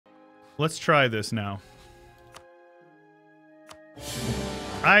Let's try this now.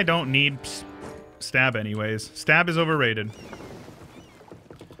 I don't need stab anyways. Stab is overrated.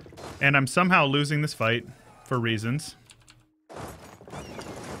 And I'm somehow losing this fight for reasons.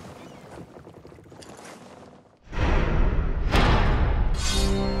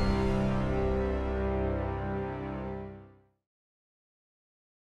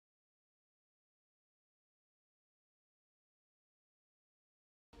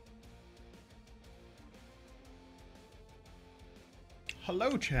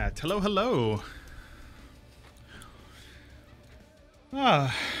 Hello, chat. Hello, hello.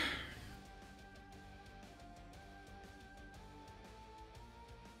 Ah.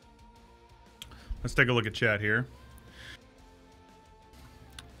 Let's take a look at chat here.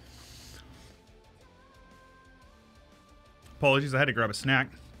 Apologies, I had to grab a snack.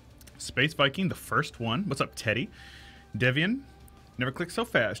 Space Viking, the first one. What's up, Teddy? Devian, never click so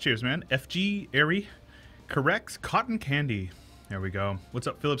fast. Cheers, man. FG, Airy, Corrects, Cotton Candy. There we go. What's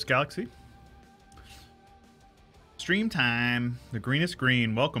up, Phillips Galaxy? Stream time. The greenest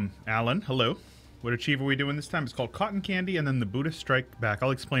green. Welcome, Alan. Hello. What achieve are we doing this time? It's called Cotton Candy and then the Buddhist Strike Back.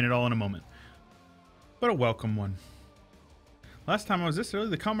 I'll explain it all in a moment. But a welcome one. Last time I was this early,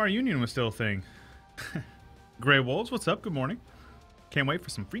 the Kalmar Union was still a thing. Grey Wolves, what's up? Good morning. Can't wait for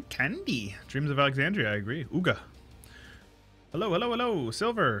some free candy. Dreams of Alexandria, I agree. Ooga. Hello, hello, hello.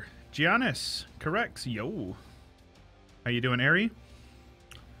 Silver. Giannis. Corrects. Yo. How you doing, Airy?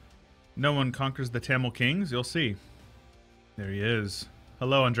 No one conquers the Tamil Kings. You'll see. There he is.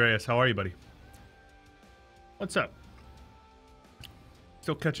 Hello, Andreas. How are you, buddy? What's up?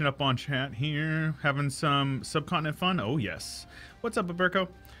 Still catching up on chat here. Having some subcontinent fun? Oh, yes. What's up, Aberco?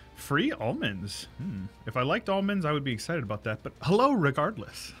 Free almonds. If I liked almonds, I would be excited about that. But hello,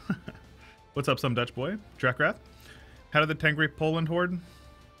 regardless. What's up, some Dutch boy? Drakkrath? How did the Tengri Poland horde?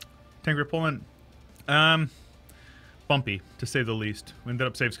 Tengri Poland? Bumpy, to say the least. We ended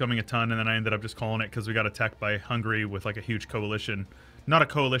up saves coming a ton, and then I ended up just calling it because we got attacked by Hungary with like a huge coalition. Not a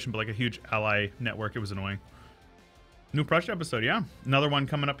coalition, but like a huge ally network. It was annoying. New Prussia episode, yeah. Another one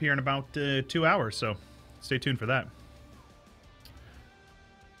coming up here in about 2 hours, so stay tuned for that.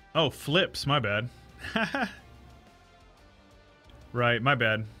 Oh, flips, my bad. Right, my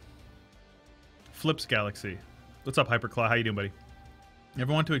bad. Flips Galaxy. What's up, Hyperclaw? How you doing, buddy?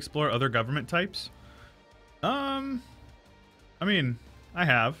 Ever want to explore other government types? I mean, I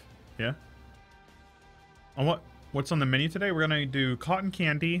have, yeah. On what's on the menu today? We're gonna do cotton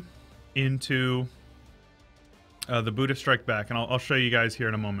candy into the Buddhist Strike Back, and I'll show you guys here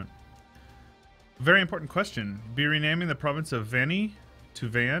in a moment. Very important question. Be renaming the province of Vanny to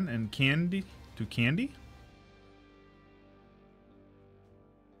Van and Kandy to Kandy?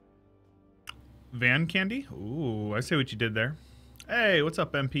 Van Candy? Ooh, I see what you did there. Hey, what's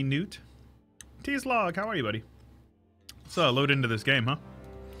up, MP Newt? T-Slog, how are you, buddy? Let's load into this game, huh?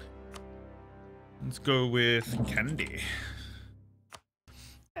 Let's go with Kandy.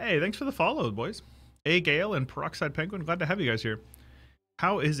 Hey, thanks for the follow, boys. A Gale and Peroxide Penguin, glad to have you guys here.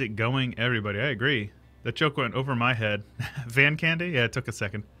 How is it going, everybody? I agree. That joke went over my head. Van Candy? Yeah, it took a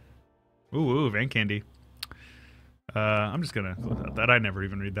second. Ooh, Van Candy. I'm just gonna... that I never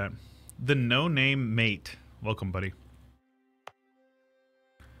even read that. The No Name Mate. Welcome, buddy.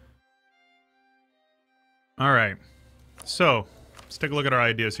 Alright. So, let's take a look at our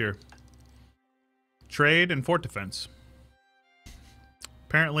ideas here. Trade and fort defense.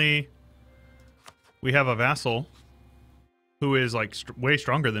 Apparently, we have a vassal who is like way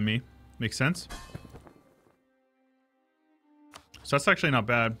stronger than me. Makes sense. So that's actually not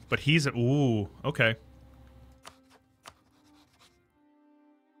bad, but he's ooh, okay.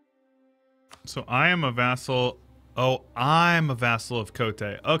 So I am a vassal. Oh, I'm a vassal of Kote.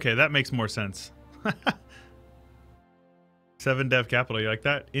 Okay, that makes more sense. 7 dev capital, you like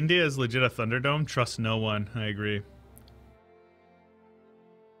that? India is legit a Thunderdome. Trust no one. I agree.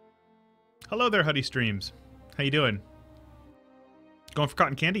 Hello there, Huddy Streams. How you doing? Going for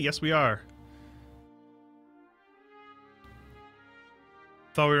cotton candy? Yes, we are.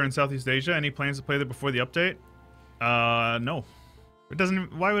 Thought we were in Southeast Asia. Any plans to play there before the update? No. It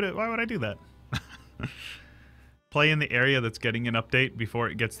doesn't. Why would I do that? Play in the area that's getting an update before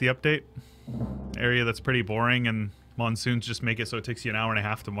it gets the update. Area that's pretty boring and monsoons just make it so it takes you an hour and a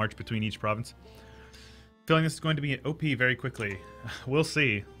half to march between each province. Feeling this is going to be an OP very quickly. We'll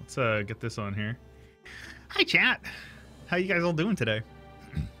see. Let's get this on here. Hi, chat. How you guys all doing today?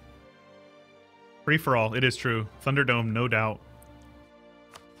 Free for all. It is true. Thunderdome, no doubt.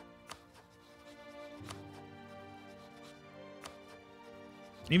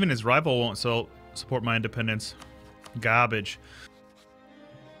 Even his rival won't support my independence. Garbage.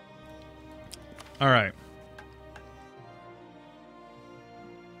 All right.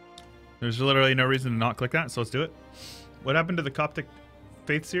 There's literally no reason to not click that, so let's do it. What happened to the Coptic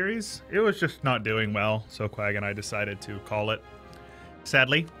Faith series? It was just not doing well, so Quag and I decided to call it.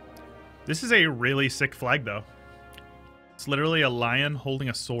 Sadly. This is a really sick flag, though. It's literally a lion holding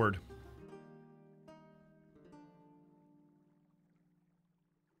a sword.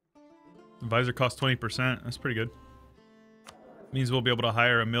 Advisor costs 20%. That's pretty good. Means we'll be able to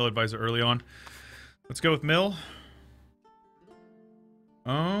hire a mill advisor early on. Let's go with mill.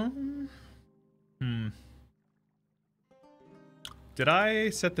 Did I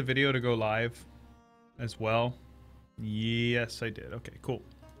set the video to go live as well? Yes, I did. Okay, cool.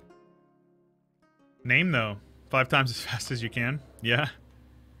 Name, though. 5 times as fast as you can. Yeah.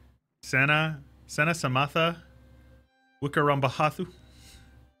 Sena Samatha Wikarambahathu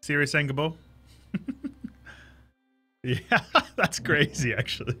Sirius Angabo. Yeah, that's crazy,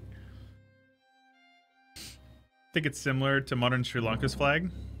 actually. I think it's similar to modern Sri Lanka's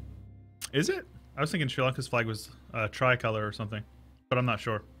flag. Is it? I was thinking Sri Lanka's flag was tricolor or something, but I'm not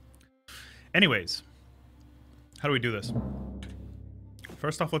sure. Anyways, how do we do this?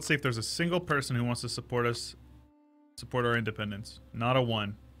 First off, let's see if there's a single person who wants to support us, support our independence. Not a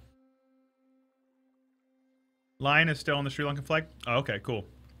one. Lion is still on the Sri Lankan flag? Oh, okay, cool.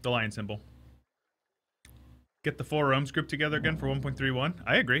 The lion symbol. Get the 4 Rome's group together again for 1.31.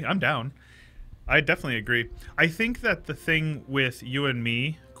 I agree. I'm down. I definitely agree. I think that the thing with you and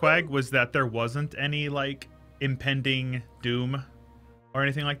me, Quag, was that there wasn't any, like, impending doom or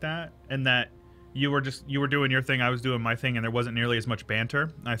anything like that, and that you were doing your thing, I was doing my thing, and there wasn't nearly as much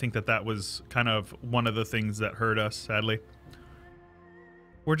banter. I think that that was kind of one of the things that hurt us, sadly.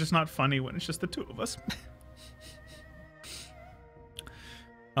 We're just not funny when it's just the 2 of us.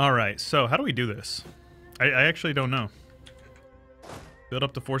 All right, so how do we do this? I actually don't know. Build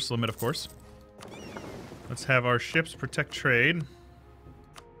up the force limit, of course. Let's have our ships protect trade.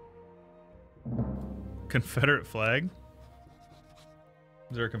 Confederate flag.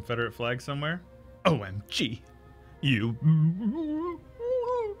 Is there a Confederate flag somewhere? OMG. You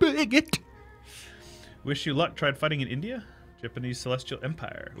bigot. Wish you luck. Tried fighting in India? Japanese Celestial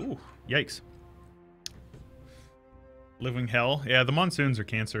Empire. Ooh, yikes. Living hell. Yeah, the monsoons are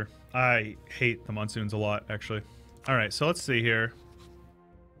cancer. I hate the monsoons a lot, actually. All right, so let's see here.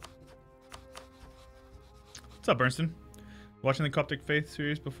 What's up, Bernston? Watching the Coptic Faith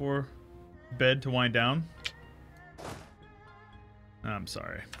series before bed to wind down? I'm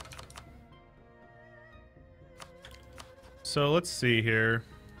sorry. So let's see here.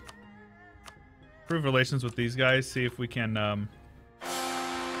 Improve relations with these guys. See if we can.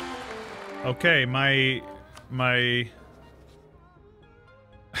 Okay, my.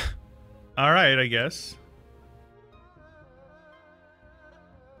 All right, I guess.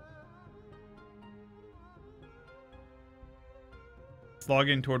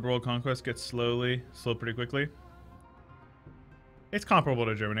 Slogging toward world conquest gets slow pretty quickly. It's comparable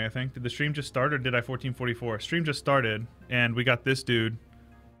to Germany, I think. Did the stream just start, or did I 1444? Stream just started, and we got this dude,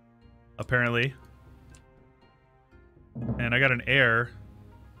 apparently. And I got an heir.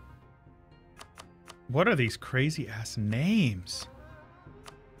 What are these crazy-ass names?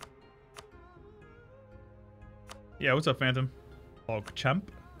 Yeah, what's up, Phantom? Hog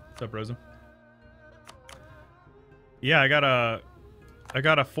Champ. What's up, Rosa? Yeah, I got a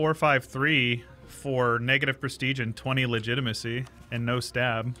 453 for negative prestige and 20 legitimacy and no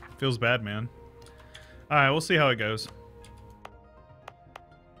stab. Feels bad, man. Alright, we'll see how it goes.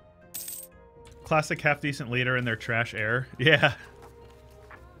 Classic half-decent leader in their trash heir. Yeah.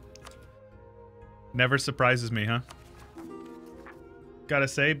 Never surprises me, huh? Gotta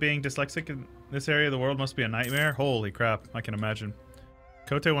say, being dyslexic in this area of the world must be a nightmare. Holy crap, I can imagine.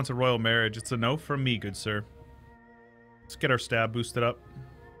 Kote wants a royal marriage. It's a no from me, good sir. Let's get our stab boosted up.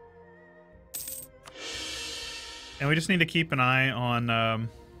 And we just need to keep an eye on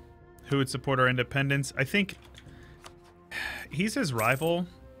who would support our independence. I think he's his rival,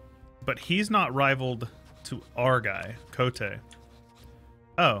 but he's not rivaled to our guy, Kote.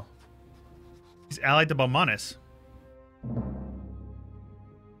 Oh. He's allied to Balmanis.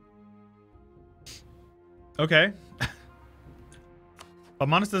 Okay.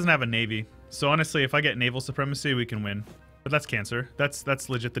 Balmanis doesn't have a navy. So honestly, if I get naval supremacy, we can win. But that's cancer. That's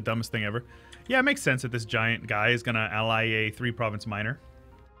legit the dumbest thing ever. Yeah, it makes sense that this giant guy is going to ally a 3-province minor.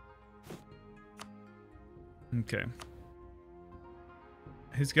 Okay.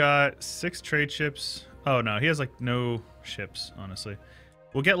 He's got 6 trade ships. Oh, no. He has, like, no ships, honestly.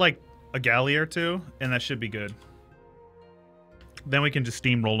 We'll get, like, a galley or 2, and that should be good. Then we can just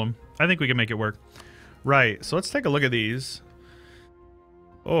steamroll them. I think we can make it work. Right. So let's take a look at these.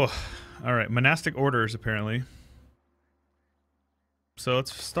 Oh, All right, monastic orders, apparently. So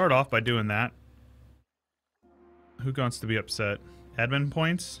let's start off by doing that. Who wants to be upset? Admin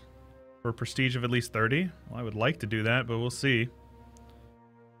points for prestige of at least 30? Well, I would like to do that, but we'll see.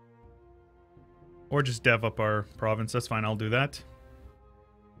 Or just dev up our province. That's fine, I'll do that.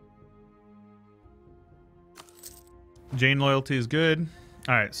 Jane loyalty is good.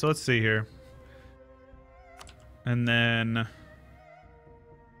 Alright, so let's see here. And then...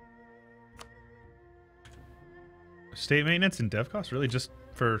 state maintenance and dev cost? Really? Just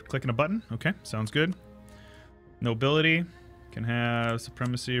for clicking a button? Okay, sounds good. Nobility. Can have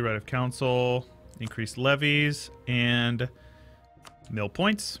supremacy, right of council, increased levies, and mill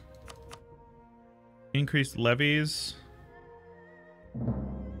points. Increased levies.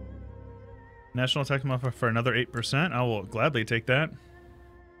 National attack modifier for another 8%. I will gladly take that.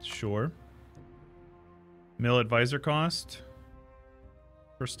 Sure. Mill advisor cost.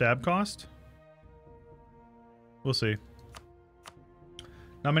 For stab cost. We'll see.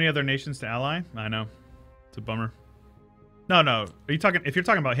 Not many other nations to ally. I know. It's a bummer. No. Are you talking? If you're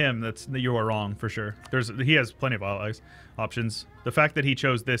talking about him, you are wrong for sure. He has plenty of allies options. The fact that he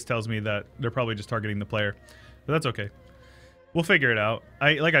chose this tells me that they're probably just targeting the player, but that's okay. We'll figure it out.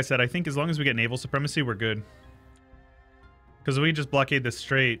 Like I said, I think as long as we get naval supremacy, we're good. Because we just blockade this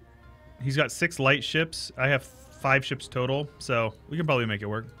straight. He's got 6 light ships. I have 5 ships total, so we can probably make it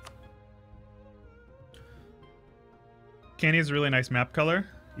work. Kandy is a really nice map color.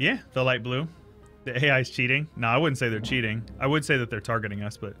 Yeah, the light blue. The AI is cheating. No, I wouldn't say they're cheating. I would say that they're targeting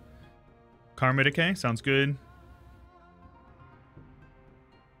us, but... Karma decay, sounds good.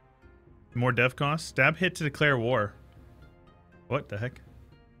 More dev costs. Stab hit to declare war. What the heck?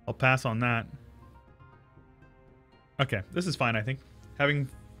 I'll pass on that. Okay, this is fine, I think. Having,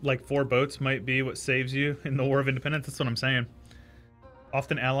 like, 4 boats might be what saves you in the War of Independence. That's what I'm saying.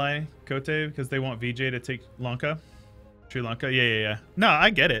 Often ally Kote because they want VJ to take Lanka. Sri Lanka? Yeah. No,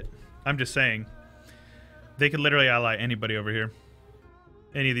 I get it. I'm just saying. They could literally ally anybody over here.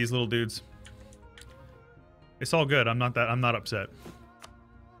 Any of these little dudes. It's all good. I'm not upset.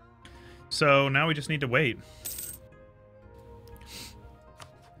 So now we just need to wait.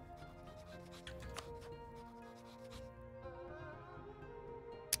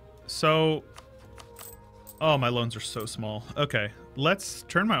 So, oh, my loans are so small. Okay, let's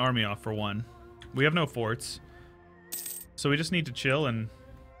turn my army off for one. We have no forts. So we just need to chill and,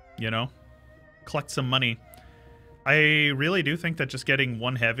 you know, collect some money. I really do think that just getting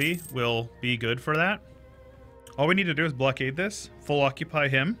 1 heavy will be good for that. All we need to do is blockade this, full occupy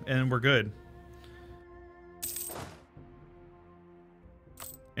him, and we're good.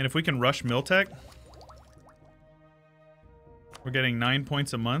 And if we can rush Miltech, we're getting 9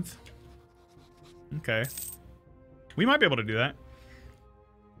 points a month. Okay. We might be able to do that.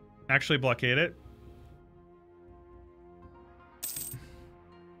 Actually blockade it.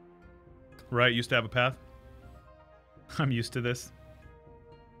 Right, used to have a path. I'm used to this.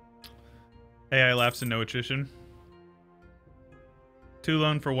 AI lapse and no attrition. 2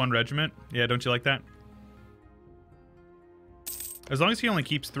 loan for 1 regiment. Yeah, don't you like that? As long as he only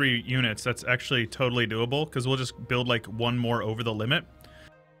keeps 3 units, that's actually totally doable, because we'll just build like 1 more over the limit.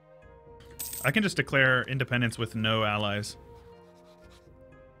 I can just declare independence with no allies.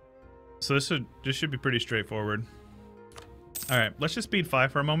 So this should be pretty straightforward. Alright, let's just speed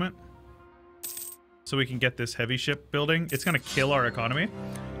 5 for a moment. So we can get this heavy ship building. It's going to kill our economy.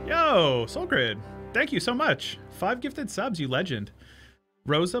 Yo, Soulgrid, thank you so much. 5 gifted subs, you legend.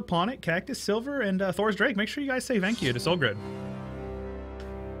 Rosa, Ponnet, Cactus, Silver, and Thor's Drake. Make sure you guys say thank you to Soulgrid.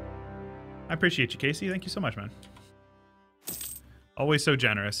 I appreciate you, Casey. Thank you so much, man. Always so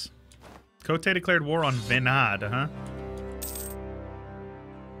generous. Kote declared war on Venad, huh?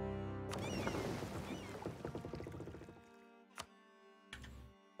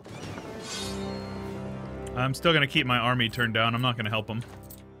 I'm still going to keep my army turned down. I'm not going to help them.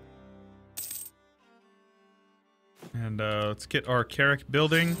 And let's get our Carrick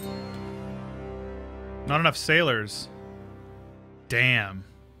building. Not enough sailors. Damn.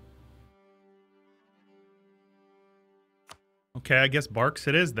 Okay, I guess Barks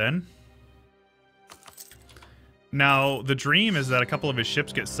it is then. Now, the dream is that a couple of his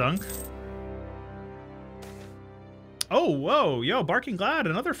ships get sunk. Oh, whoa, yo, Barking Glad,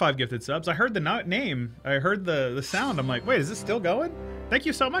 another 5 gifted subs. I heard the name. I heard the sound. I'm like, wait, is this still going? Thank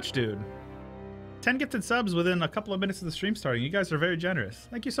you so much, dude. 10 gifted subs within a couple of minutes of the stream starting. You guys are very generous.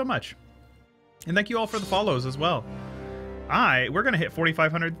 Thank you so much. And thank you all for the follows as well. We're going to hit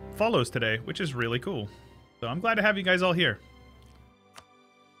 4,500 follows today, which is really cool. So I'm glad to have you guys all here.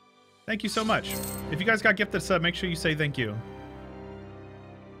 Thank you so much. If you guys got gifted sub, make sure you say thank you.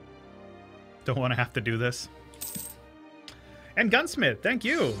 Don't want to have to do this. And Gunsmith, thank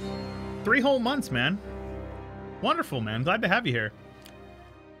you. 3 whole months, man. Wonderful, man. Glad to have you here.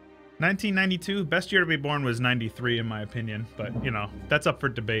 1992, best year to be born was 93 in my opinion, but you know, that's up for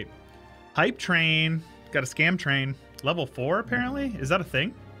debate. Hype train, got a scam train. Level 4 apparently? Is that a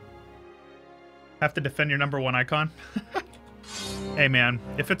thing? Have to defend your #1 icon? Hey man,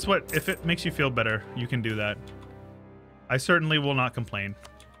 if it makes you feel better, you can do that. I certainly will not complain.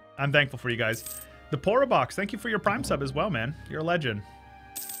 I'm thankful for you guys. The Porobox, thank you for your Prime sub as well, man. You're a legend.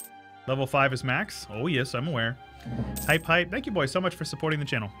 Level 5 is max. Oh yes, I'm aware. Hype hype, thank you boys so much for supporting the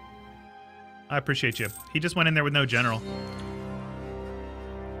channel. I appreciate you. He just went in there with no general.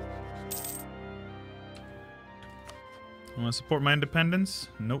 Want to support my independence?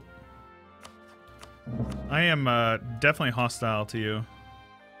 Nope. I am definitely hostile to you.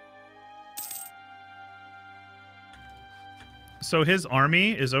 So his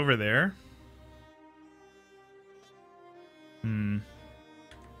army is over there.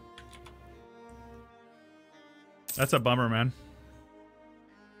 That's a bummer, man.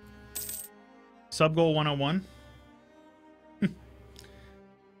 Sub goal 101.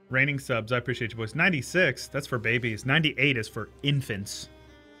 Raining subs, I appreciate you boys. 96, that's for babies. 98 is for infants.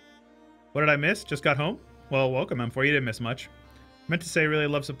 What did I miss? Just got home? Well, welcome, M4. You didn't miss much. Meant to say I really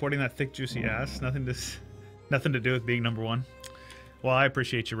love supporting that thick, juicy ass. Nothing to do with being #1. Well, I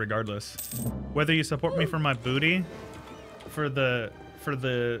appreciate you regardless. Whether you support me for my booty, for the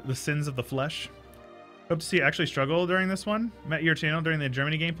sins of the flesh. Hope to see you actually struggle during this one. Met your channel during the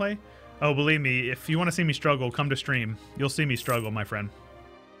Germany gameplay. Oh, believe me, if you want to see me struggle, come to stream. You'll see me struggle, my friend.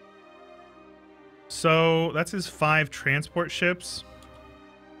 So, that's his 5 transport ships.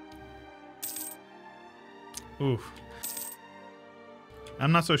 Oof.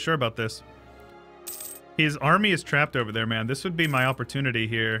 I'm not so sure about this. His army is trapped over there, man. This would be my opportunity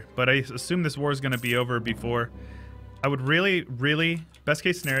here, but I assume this war is going to be over before. I would really, best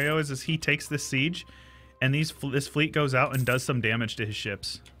case scenario is he takes this siege, and this fleet goes out and does some damage to his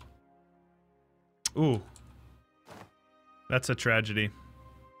ships. Ooh. That's a tragedy.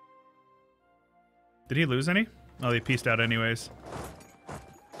 Did he lose any? Oh, they pieced out anyways.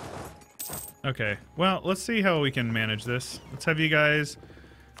 Okay, well, let's see how we can manage this. Let's have you guys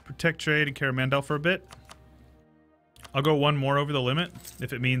protect trade and Caramandel for a bit. I'll go 1 more over the limit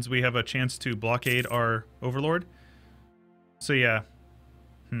if it means we have a chance to blockade our overlord. So yeah.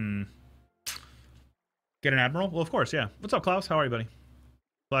 Get an admiral? Well, of course, yeah. What's up, Klaus? How are you, buddy?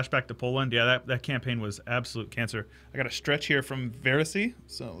 Flashback to Poland. Yeah, that campaign was absolute cancer. I got a stretch here from Verisy,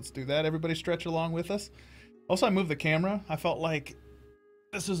 so let's do that. Everybody stretch along with us. Also, I moved the camera. I felt like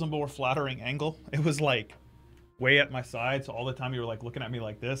this is a more flattering angle. It was like way at my side, so all the time you were like looking at me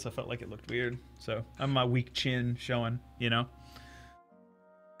like this. I felt like it looked weird. So I'm my weak chin showing, you know.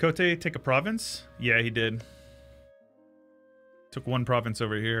 Kote take a province? Yeah, he did. Took 1 province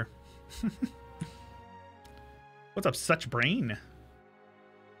over here. What's up, Such Brain?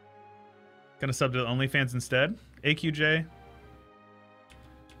 Gonna sub to the OnlyFans instead. AQJ.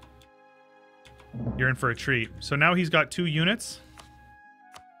 You're in for a treat. So now he's got 2 units.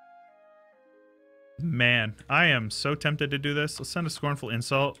 Man, I am so tempted to do this. Let's send a scornful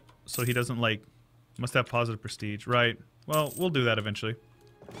insult so he doesn't like... Must have positive prestige. Right. Well, we'll do that eventually.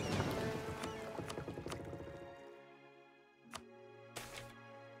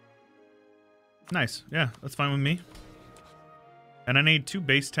 Nice. Yeah, that's fine with me. And I need 2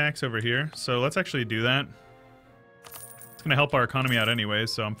 base tax over here, so let's actually do that. It's going to help our economy out anyway,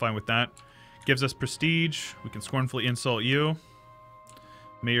 so I'm fine with that. Gives us prestige. We can scornfully insult you.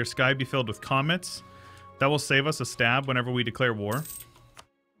 May your sky be filled with comets. That will save us a stab whenever we declare war.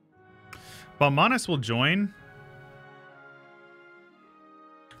 Balmanis will join.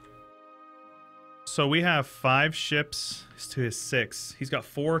 So we have 5 ships to his 6. He's got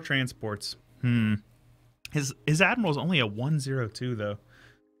 4 transports. His admiral's only a 102 though.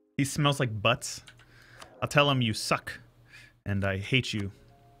 He smells like butts. I'll tell him you suck and I hate you.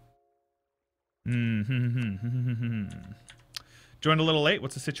 Joined a little late.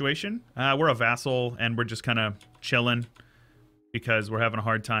 What's the situation? We're a vassal and we're just kind of chilling because we're having a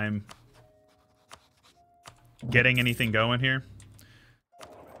hard time getting anything going here.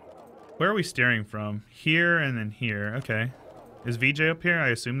 Where are we steering from? Here and then here. Okay. Is VJ up here? I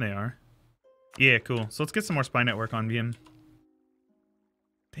assume they are. Yeah, cool. So let's get some more spy network on VM.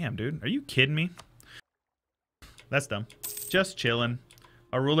 Damn, dude. Are you kidding me? That's dumb. Just chilling.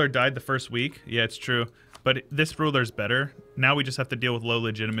 Our ruler died the first week. Yeah, it's true. But this ruler's better. Now we just have to deal with low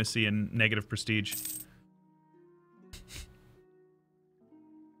legitimacy and negative prestige.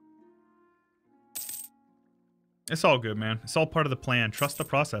 It's all good, man. It's all part of the plan. Trust the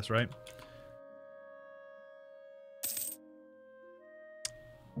process, right?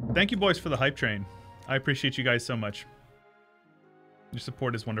 Thank you, boys, for the hype train. I appreciate you guys so much. Your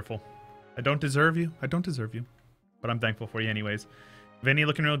support is wonderful. I don't deserve you. I don't deserve you. But I'm thankful for you anyways. Vinny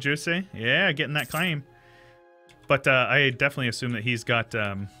looking real juicy. Yeah, getting that claim. But I definitely assume that he's got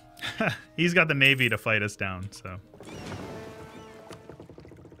he's got the Navy to fight us down, so.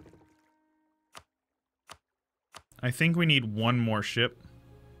 I think we need one more ship.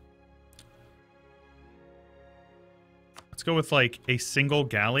 Let's go with like a single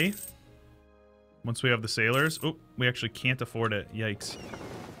galley. Once we have the sailors. Oh, we actually can't afford it. Yikes.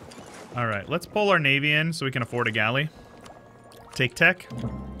 All right, let's pull our Navy in so we can afford a galley. Take tech.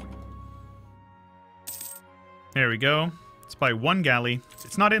 There we go. Let's buy one galley.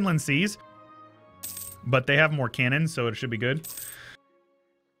 It's not inland seas, but they have more cannons, so it should be good.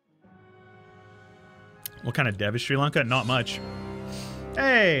 What kind of dev is Sri Lanka? Not much.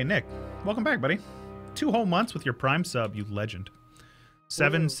 Hey, Nick. Welcome back, buddy. 2 whole months with your Prime sub, you legend.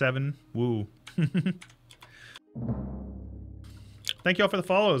 7-7. Woo. Thank you all for the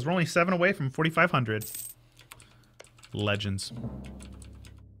follows. We're only 7 away from 4,500. Legends.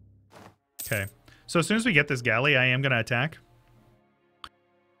 Okay. So as soon as we get this galley, I am going to attack.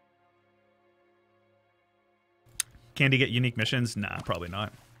 Kandy get unique missions? Nah, probably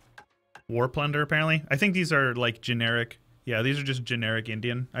not. War plunder, apparently. I think these are like generic. Yeah, these are just generic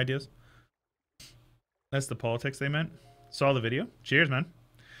Indian ideas. That's the politics they meant. Saw the video. Cheers, man.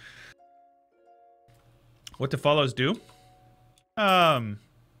 What do follows do?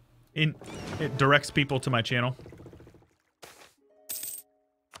 It directs people to my channel.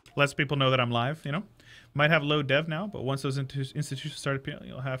 Lets people know that I'm live, you know? Might have low dev now, but once those institutions start appearing,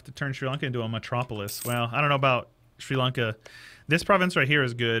 you'll have to turn Sri Lanka into a metropolis. Well, I don't know about Sri Lanka. This province right here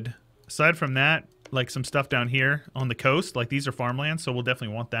is good. Aside from that, like some stuff down here on the coast, like these are farmland, so we'll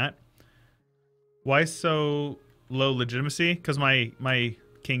definitely want that. Why so low legitimacy? Because my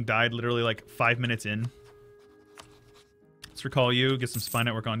king died literally like 5 minutes in. Let's recall you, get some spy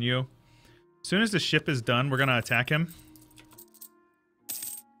network on you. As soon as the ship is done, we're going to attack him.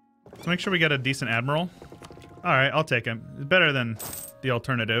 Let's make sure we get a decent admiral. All right, I'll take him. It's better than the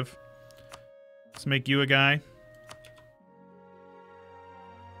alternative. Let's make you a guy.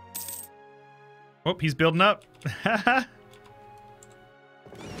 Oh, he's building up.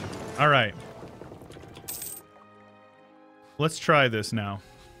 All right. Let's try this now.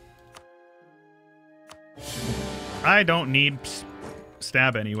 I don't need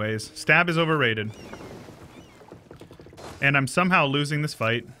stab anyways. Stab is overrated. And I'm somehow losing this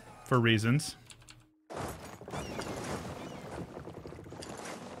fight for reasons.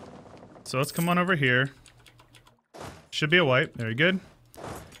 So let's come on over here. Should be a wipe. Very good.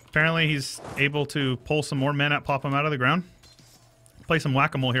 Apparently he's able to pull some more men out, pop them out of the ground. Play some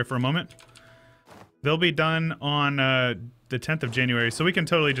whack-a-mole here for a moment. They'll be done on the 10th of January, so we can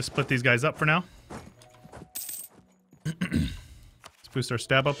totally just split these guys up for now. Let's boost our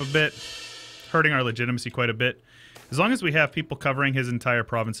stab up a bit. Hurting our legitimacy quite a bit. As long as we have people covering his entire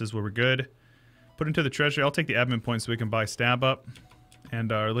provinces, we're good. Put into the treasury. I'll take the admin points so we can buy stab up.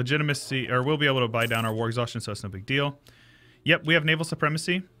 And our legitimacy, or we'll be able to buy down our war exhaustion, so it's no big deal. Yep, we have naval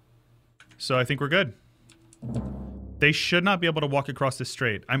supremacy. So I think we're good. They should not be able to walk across this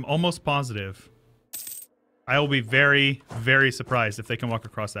strait. I'm almost positive. I will be very, very surprised if they can walk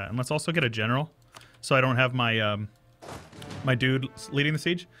across that. And let's also get a general, so I don't have my my dude leading the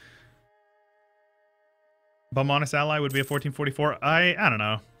siege. Balmanis ally would be a 1444. I don't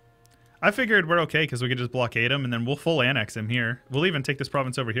know. I figured we're okay because we could just blockade him and then we'll full annex him here. We'll even take this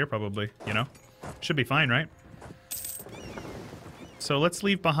province over here probably, you know? Should be fine, right? So let's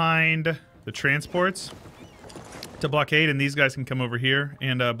leave behind the transports to blockade, and these guys can come over here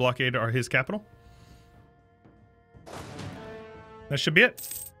and blockade his capital. That should be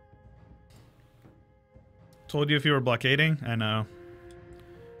it. Told you if you were blockading. I know.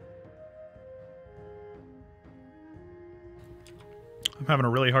 I'm having a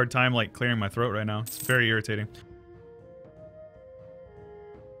really hard time like clearing my throat right now. It's very irritating.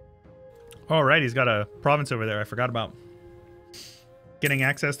 All right, he's got a province over there I forgot about. Getting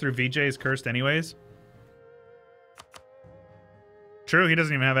access through VJ is cursed anyways. True, he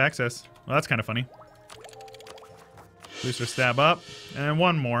doesn't even have access. Well, that's kind of funny. Booster stab up. And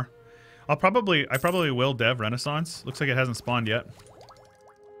one more. I probably will dev Renaissance. Looks like it hasn't spawned yet.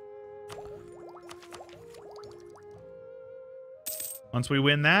 Once we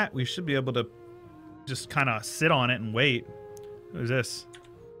win that, we should be able to just kind of sit on it and wait. What is this?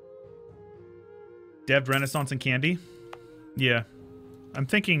 Dev Renaissance and Kandy? Yeah. I'm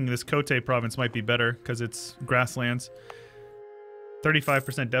thinking this Kote province might be better because it's grasslands.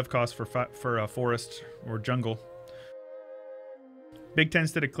 35% dev cost for forest or jungle. Big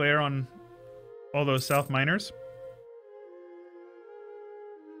tends to declare on all those South miners.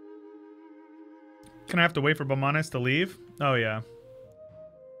 Can I have to wait for Bamanes to leave? Oh, yeah.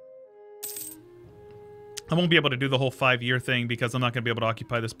 I won't be able to do the whole 5-year thing because I'm not going to be able to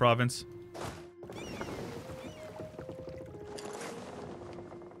occupy this province.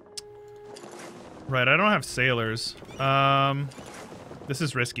 Right, I don't have sailors. This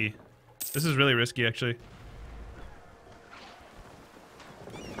is risky. This is really risky, actually.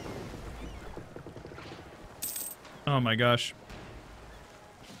 Oh my gosh.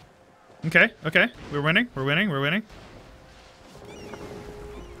 Okay, okay. We're winning, we're winning, we're winning.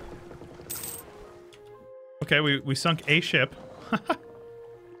 Okay, we sunk a ship.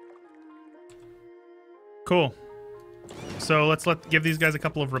 Cool. So let's give these guys a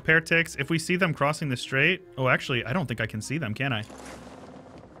couple of repair ticks. If we see them crossing the strait... Oh, actually, I don't think I can see them, can I?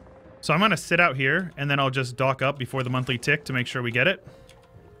 So I'm going to sit out here, and then I'll just dock up before the monthly tick to make sure we get it.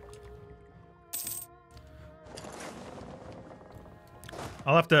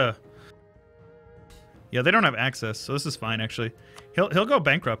 I'll have to... Yeah, they don't have access, so this is fine, actually. He'll go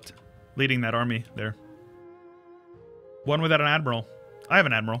bankrupt, leading that army there. One without an admiral. I have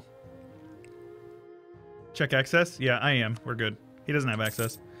an admiral. Check access? Yeah, I am. We're good. He doesn't have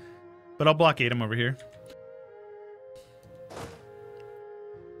access. But I'll blockade him over here.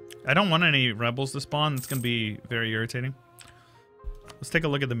 I don't want any rebels to spawn. It's going to be very irritating. Let's take a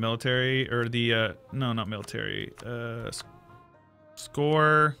look at the military, or the, no, not military.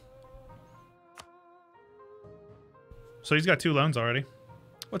 Score. So he's got 2 loans already.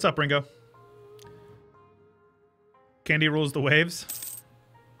 What's up, Ringo? Kandy rules the waves.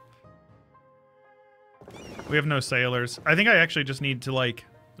 We have no sailors. I think I actually just need to, like...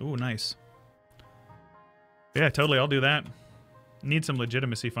 Ooh, nice. Yeah, totally. I'll do that. Need some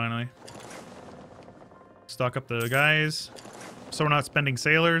legitimacy, finally. Stock up the guys. So we're not spending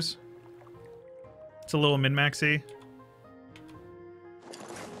sailors. It's a little min-maxy.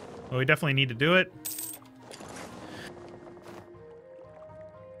 Well, we definitely need to do it.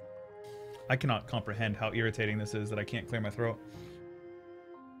 I cannot comprehend how irritating this is that I can't clear my throat.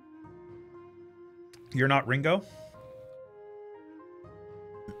 You're not Ringo?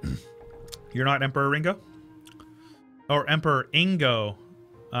 You're not Emperor Ringo? Or Emperor Ingo?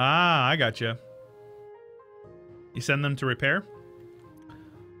 Ah, I gotcha. You send them to repair?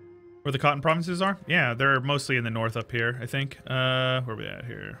 Where the cotton provinces are? Yeah, they're mostly in the north up here, I think. Where are we at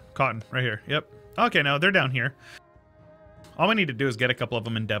here? Cotton, right here. Yep. Okay, no, they're down here. All we need to do is get a couple of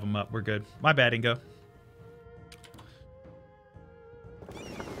them and dev them up. We're good. My bad, Ingo.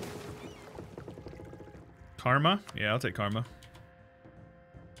 Karma? Yeah, I'll take karma.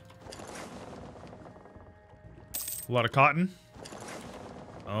 A lot of cotton.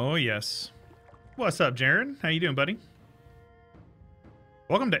 Oh, yes. What's up, Jaren? How you doing, buddy?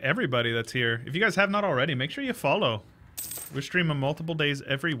 Welcome to everybody that's here. If you guys have not already, make sure you follow. We're streaming multiple days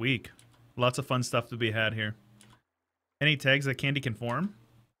every week. Lots of fun stuff to be had here. Any tags that Kandy can form?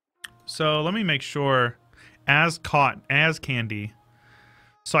 So let me make sure. As Kandy.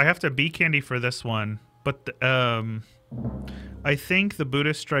 So I have to be Kandy for this one. But I think the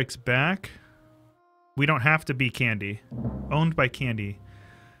Buddhist strikes back. We don't have to be Kandy. Owned by Kandy.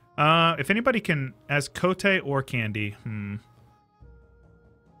 If anybody can, as Kote or Kandy,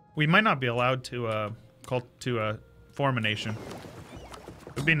 we might not be allowed to form a nation.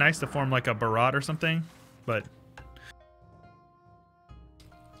 It would be nice to form like a Bharat or something, but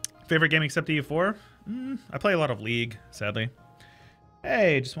favorite game except EU4? I play a lot of League, sadly.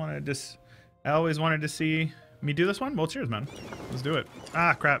 Hey, I always wanted to see me do this one. Well, cheers, man. Let's do it.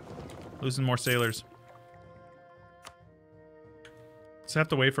 Ah, crap. Losing more sailors. So I have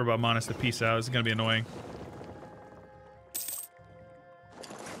to wait for Bamanes to peace out. It's going to be annoying.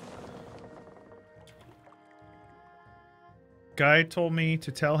 Guy told me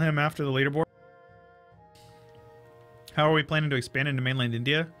to tell him after the leaderboard. How are we planning to expand into mainland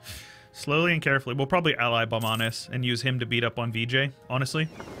India? Slowly and carefully. We'll probably ally Bamanes and use him to beat up on VJ, honestly.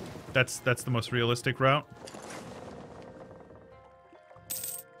 That's the most realistic route.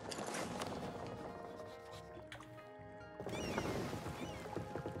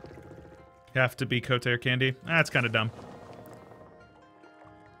 You have to be Kote or Kandy. That's kind of dumb.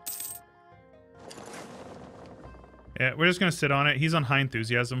 Yeah, we're just going to sit on it. He's on high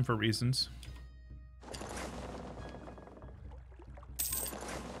enthusiasm for reasons.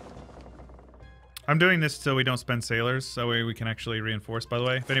 I'm doing this so we don't spend sailors, so we can actually reinforce, by the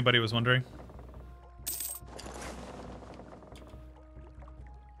way, if anybody was wondering.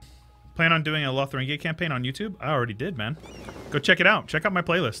 Plan on doing a Lotharingia campaign on YouTube? I already did, man. Go check it out. Check out my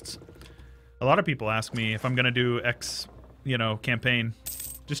playlists. A lot of people ask me if I'm going to do X you know, campaign,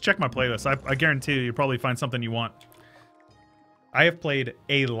 just check my playlist. I guarantee you'll probably find something you want. I have played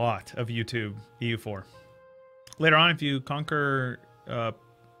a lot of YouTube EU4. Later on, if you conquer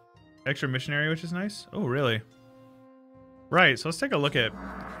extra missionary, which is nice. Oh, really? Right, so let's take a look at...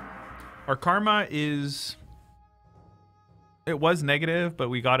 Our karma is... It was negative, but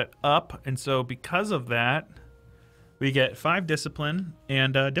we got it up. And so because of that, we get 5 discipline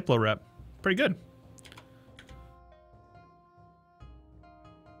and Diplo rep. Pretty good.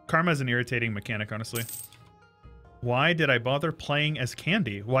 Karma is an irritating mechanic, honestly. Why did I bother playing as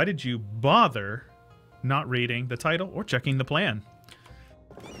Kandy? Why did you bother not reading the title or checking the plan?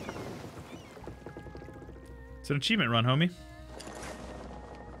 It's an achievement run, homie.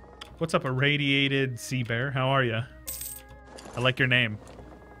 What's up, irradiated sea bear? How are you? I like your name.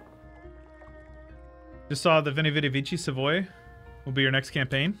 Just saw the Veni Vidi Vici Savoy will be your next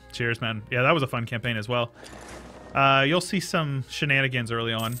campaign. Cheers, man. Yeah, that was a fun campaign as well. You'll see some shenanigans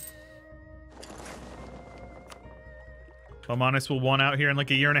early on. If I'm honest, we'll one out here in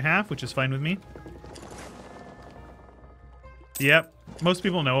like a year and a half, which is fine with me. Yep, most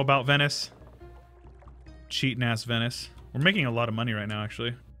people know about Venice. Cheating ass Venice. We're making a lot of money right now,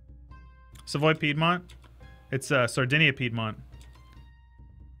 actually. Savoy Piedmont. It's Sardinia Piedmont.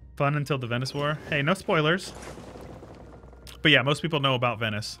 Fun until the Venice War. Hey, no spoilers. But yeah, most people know about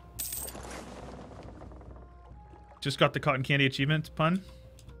Venice. Just got the cotton candy achievement pun.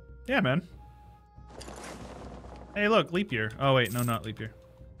 Yeah, man. Hey, look, leap year. Oh, wait, no, not leap year.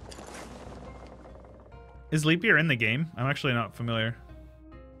 Is leap year in the game? I'm actually not familiar.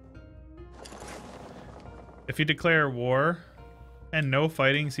 If you declare war and no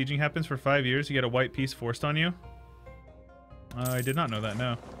fighting, sieging happens for 5 years, you get a white piece forced on you. I did not know that,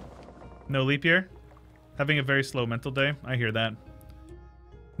 no. No leap year? Having a very slow mental day? I hear that.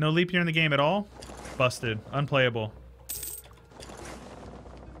 No leap year in the game at all? Busted. Unplayable.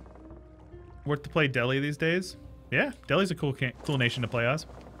 Worth to play Delhi these days? Yeah, Delhi's a cool nation to play as.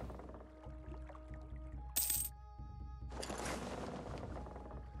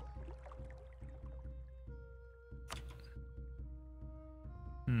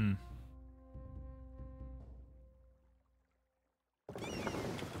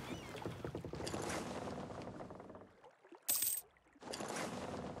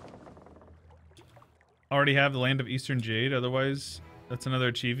 Already have the land of Eastern Jade, otherwise that's another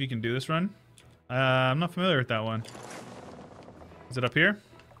achieve you can do this run. I'm not familiar with that one. Is it up here?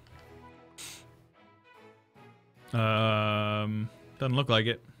 Doesn't look like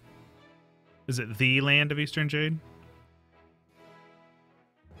it. Is it the land of Eastern Jade?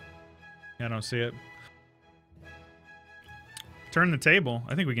 Yeah, I don't see it. Turn the table.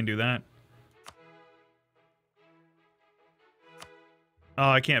 I think we can do that. Oh,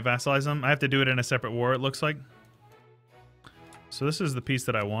 I can't vassalize them. I have to do it in a separate war, it looks like. So this is the piece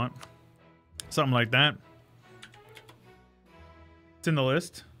that I want. Something like that. It's in the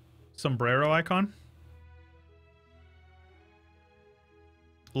list. Sombrero icon.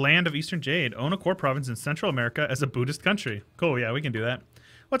 Land of Eastern Jade. Own a core province in Central America as a Buddhist country. Cool, yeah, we can do that.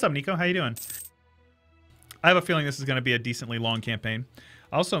 What's up, Nico? How you doing? I have a feeling this is going to be a decently long campaign.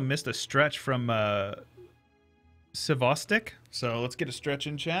 I also missed a stretch from Sivostic, so let's get a stretch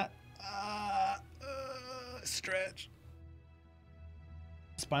in chat. Stretch.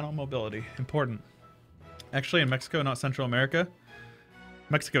 Spinal mobility, important. Actually, in Mexico, not Central America.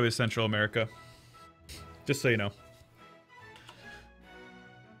 Mexico is Central America. Just so you know.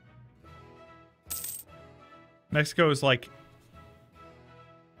 Mexico is like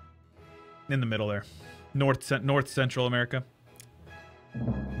in the middle there. North Central America.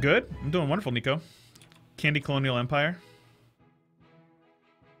 Good. I'm doing wonderful, Nico. Kandy Colonial Empire.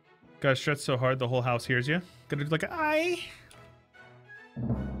 Gotta stretch so hard the whole house hears you. Gotta do like a aye.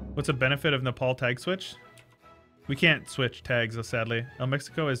 What's a benefit of Nepal tag switch? We can't switch tags, sadly. El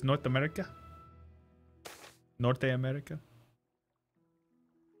Mexico is North America. Norte America.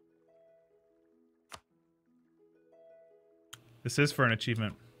 This is for an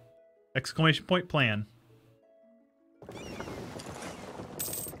achievement. Exclamation point plan.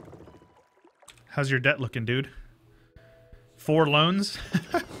 How's your debt looking, dude? 4 loans?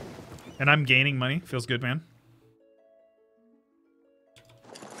 And I'm gaining money. Feels good, man.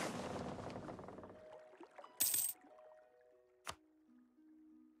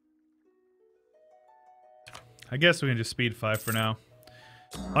 I guess we can just speed 5 for now.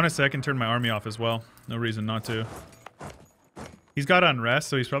 Honestly, I can turn my army off as well. No reason not to. He's got unrest,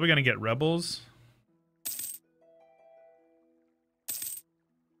 so he's probably going to get rebels.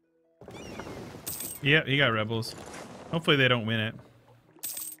 Yeah, he got rebels. Hopefully they don't win it.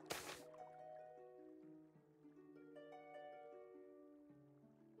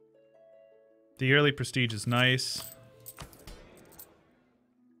 The yearly prestige is nice.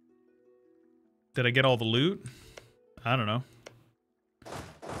 Did I get all the loot? I don't know.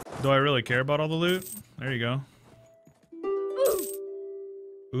 Do I really care about all the loot? There you go.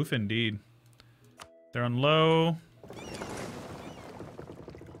 Oof, indeed. They're on low.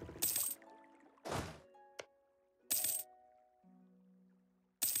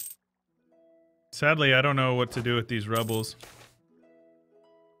 Sadly, I don't know what to do with these rebels.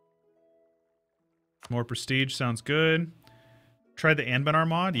 More prestige sounds good. Tried the Anbenar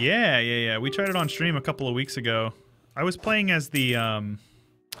mod? Yeah. We tried it on stream a couple of weeks ago. I was playing as the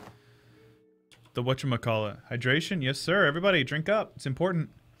whatchamacallit. Hydration? Yes, sir. Everybody, drink up. It's important.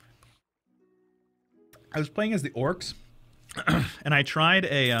 I was playing as the orcs, and I tried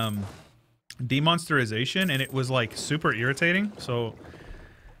a demonsterization, and it was like super irritating, so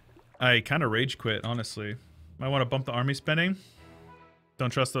I kind of rage quit, honestly. Might want to bump the army spending. Don't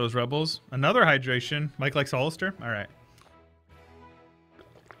trust those rebels. Another hydration. Mike likes Hollister? Alright.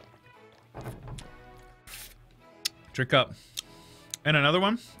 Drink up. And another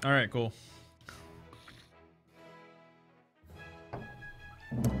one? Alright, cool.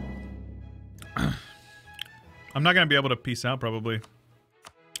 I'm not going to be able to peace out, probably.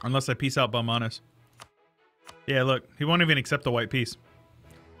 Unless I peace out Baumanis. Yeah, look. He won't even accept the white piece.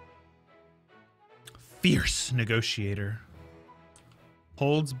 Fierce negotiator.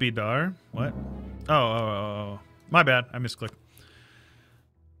 Holds Bidar. What? Oh. My bad. I misclicked.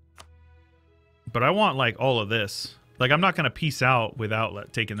 But I want, like, all of this. Like, I'm not going to peace out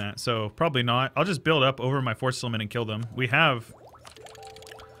without taking that. So, probably not. I'll just build up over my force limit and kill them. We have...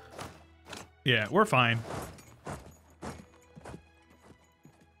 Yeah, we're fine.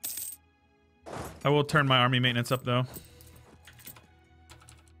 I will turn my army maintenance up, though.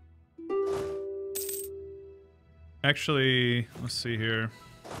 Actually, let's see here.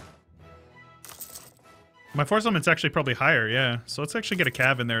 My force limit's actually probably higher, yeah. So let's actually get a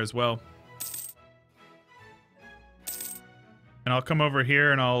cav in there as well. And I'll come over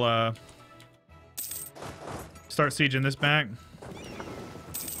here and I'll start sieging this back.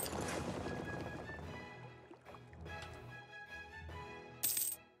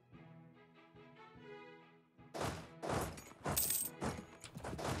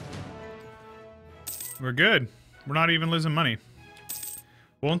 We're good. We're not even losing money.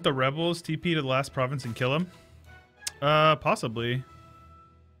 Won't the rebels TP to the last province and kill him? Possibly.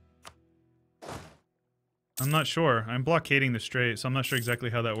 I'm not sure. I'm blockading the strait, so I'm not sure exactly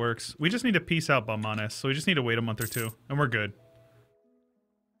how that works. We just need to peace out Baumanis, so we just need to wait a month or two, and we're good.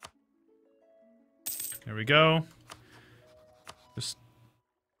 There we go. Just...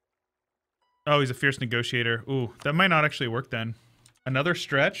 Oh, he's a fierce negotiator. Ooh, that might not actually work then. Another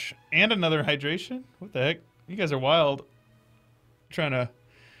stretch and another hydration? What the heck? You guys are wild. Trying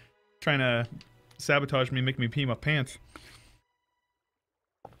to sabotage me, make me pee my pants.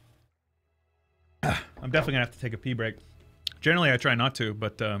 I'm definitely gonna have to take a pee break. Generally, I try not to,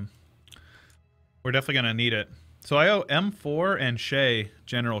 but we're definitely gonna need it. So I owe M4 and Shay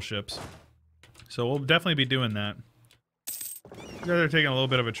generalships. So we'll definitely be doing that. You guys are taking a little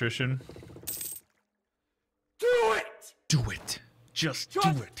bit of attrition. Do it! Do it! Just do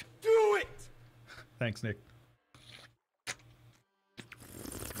it! Do it! Thanks, Nick.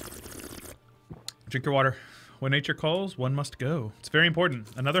 Drink your water. When nature calls, one must go. It's very important.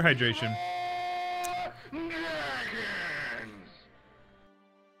 Another hydration. You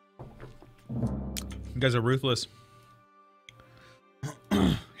guys are ruthless.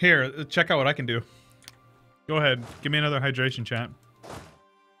 Here, check out what I can do. Go ahead. Give me another hydration, chat.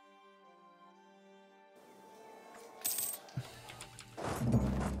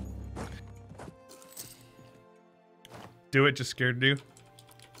 Do it, just scared to do.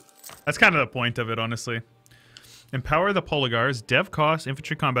 That's kind of the point of it, honestly. Empower the Polygars, dev cost,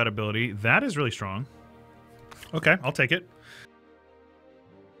 infantry combat ability. That is really strong. Okay, I'll take it.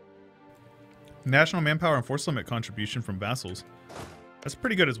 National manpower and force limit contribution from vassals. That's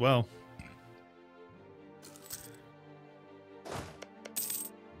pretty good as well.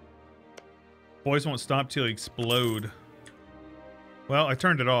 Boys won't stop till you explode. Well, I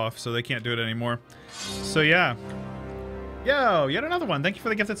turned it off, so they can't do it anymore. So yeah. Yo, yet another one. Thank you for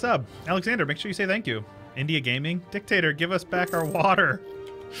the gifted sub. Alexander, make sure you say thank you. India Gaming. Dictator, give us back our water.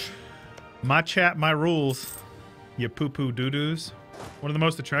 My chat, my rules. You poo-poo doo-doos. One of the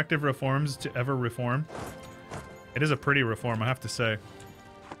most attractive reforms to ever reform. It is a pretty reform, I have to say.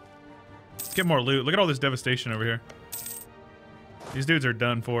 Let's get more loot. Look at all this devastation over here. These dudes are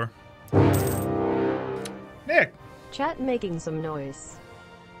done for. Nick! Chat making some noise.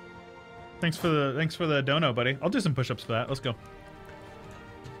 Thanks for the dono, buddy. I'll do some push-ups for that. Let's go.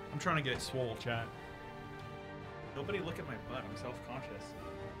 trying to get swole, chat. Nobody look at my butt. I'm self-conscious.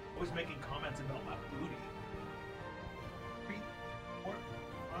 Always making comments about my booty. 3, 4,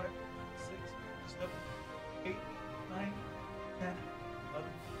 5, 6, 7, 8, 9, 10, 11,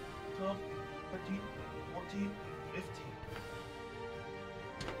 12, 13, 14, 15.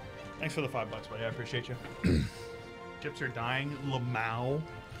 Thanks for the $5, buddy. I appreciate you. Chips are dying. Lamau.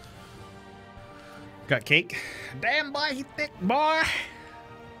 Got cake. Damn, boy, he thick, boy.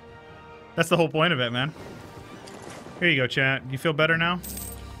 That's the whole point of it, man. Here you go, chat. You feel better now?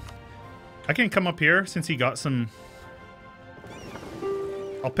 I can come up here since he got some...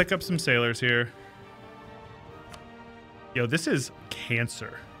 I'll pick up some sailors here. Yo, this is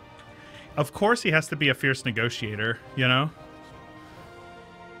cancer. Of course he has to be a fierce negotiator, you know?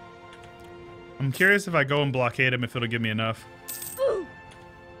 I'm curious if I go and blockade him if it'll give me enough.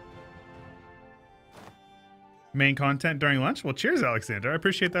 Main content during lunch? Well, cheers, Alexander. I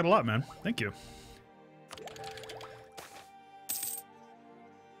appreciate that a lot, man. Thank you.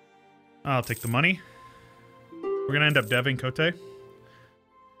 I'll take the money. We're going to end up deving Kote.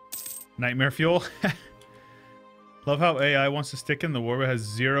 Nightmare fuel. Love how AI wants to stick in the war but has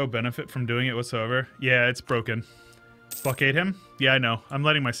zero benefit from doing it whatsoever. Yeah, it's broken. Blockade him? Yeah, I know. I'm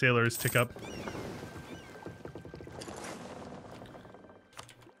letting my sailors tick up.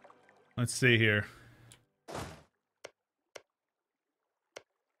 Let's see here.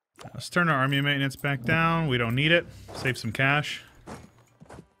 Let's turn our army maintenance back down. We don't need it. Save some cash.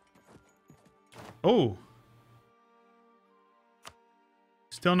 Oh.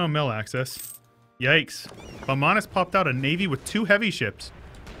 Still no mill access. Yikes. Balmanis popped out a navy with 2 heavy ships.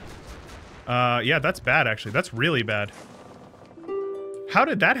 Yeah, that's bad, actually. That's really bad. How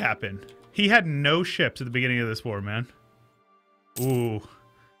did that happen? He had no ships at the beginning of this war, man. Ooh.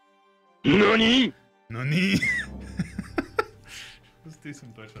 NANI? Nani? Let's do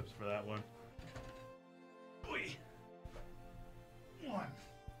some push-ups for that one. Oy. 1,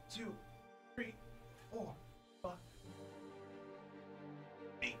 2, 3, 4, 5,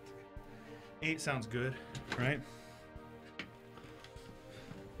 8. 8 sounds good, right?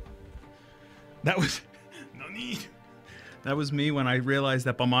 That was... Nani? That was me when I realized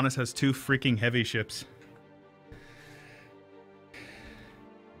that Balmanis has 2 freaking heavy ships.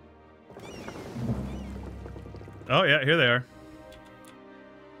 Oh yeah, here they are.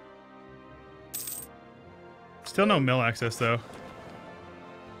 Still no mill access though.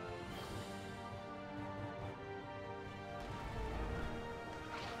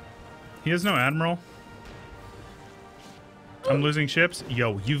 He has no admiral. I'm losing ships.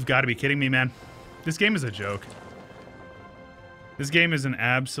 Yo, you've got to be kidding me, man. This game is a joke. This game is an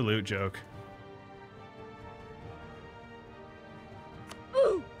absolute joke.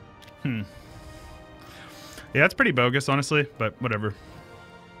 Hmm. Yeah, it's pretty bogus, honestly, but whatever.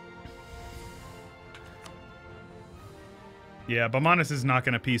 Yeah, Balmanis is not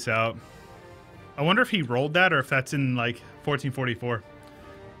going to peace out. I wonder if he rolled that or if that's in, like, 1444.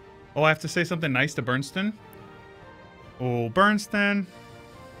 Oh, I have to say something nice to Bernston? Oh, Bernston.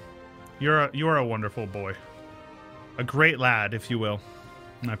 You are a wonderful boy. A great lad, if you will.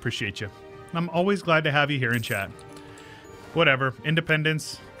 And I appreciate you. I'm always glad to have you here in chat. Whatever.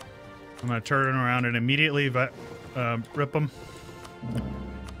 Independence. I'm going to turn around and immediately rip them.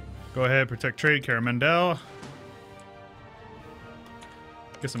 Go ahead, protect trade, Caramendel.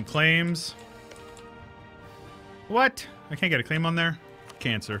 Get some claims. What? I can't get a claim on there?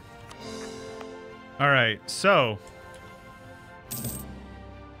 Cancer. Alright, so...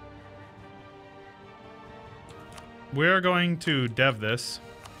 we're going to dev this.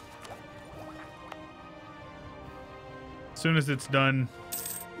 As soon as it's done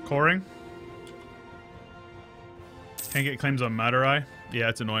coring. Can't get claims on Madurai. Yeah,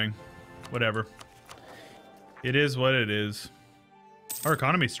 it's annoying. Whatever. It is what it is. Our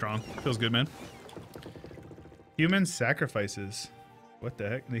economy's strong. Feels good, man. Human sacrifices. What the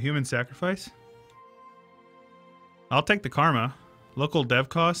heck? The human sacrifice? I'll take the karma. Local dev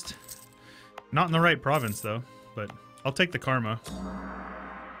cost. Not in the right province, though. But I'll take the karma.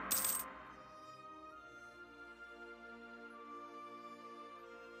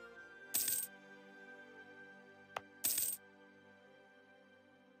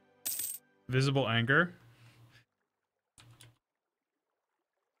 Visible anger.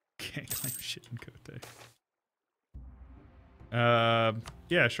 Can't claim shit in Kote.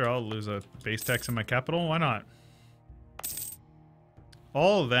 Yeah, sure, I'll lose a base tax in my capital. Why not?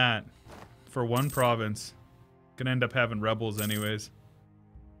 All of that for one province. Gonna end up having rebels anyways.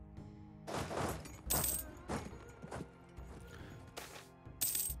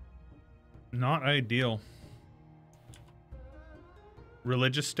 Not ideal.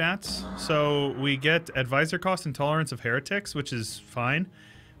 religious stats. So we get advisor cost and tolerance of heretics, which is fine.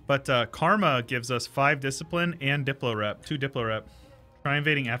 But karma gives us 5 discipline and diplo rep, 2 diplo rep. Try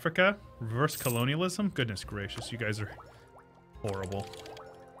invading Africa, reverse colonialism. Goodness gracious, you guys are horrible.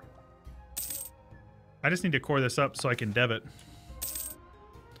 I just need to core this up so I can dev it.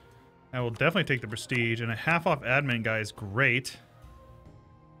 I will definitely take the prestige, and a half off admin guy is great.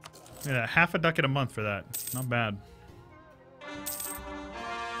 Yeah, half a ducat a month for that. Not bad.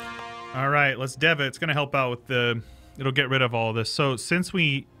 All right, let's dev it. It's going to help out with the... It'll get rid of all of this. So since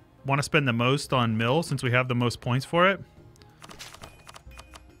we want to spend the most on mill, since we have the most points for it.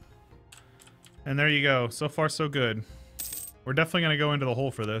 And there you go. So far, so good. We're definitely going to go into the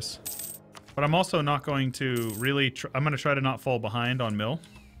hole for this. But I'm also not going to really... I'm going to try to not fall behind on mill.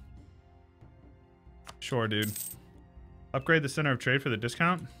 Sure, dude. Upgrade the center of trade for the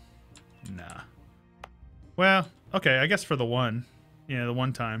discount? Nah. Well, okay, I guess for the one. Yeah, the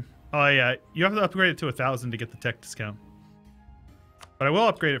one time. Oh, yeah, you have to upgrade it to 1,000 to get the tech discount. But I will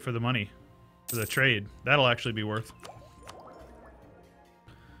upgrade it for the money. For the trade. That'll actually be worth.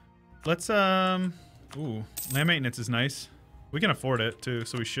 Let's, Ooh, land maintenance is nice. We can afford it, too,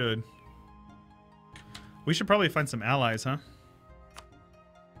 so we should. We should probably find some allies, huh?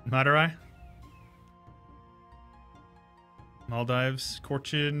 Madurai? Maldives,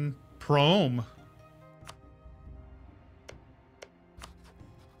 Corchin, Prom.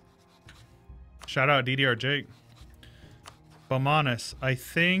 Shout out DDR Jake. Bomanis, I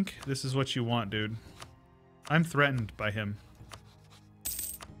think this is what you want, dude. I'm threatened by him.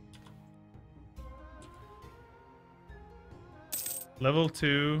 Level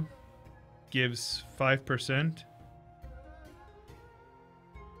 2 gives 5%.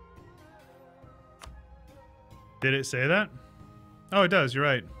 Did it say that? Oh, it does. You're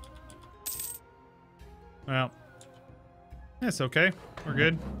right. Well, it's okay. We're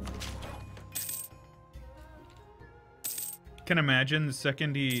good. Can imagine the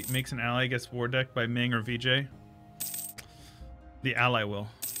second he makes an ally gets war decked by Ming or VJ. The ally will.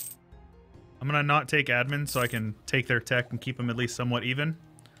 I'm gonna not take admin so I can take their tech and keep them at least somewhat even.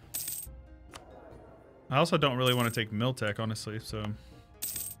 I also don't really want to take mill tech, honestly, so...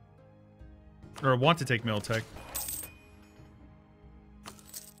 Or want to take mill tech.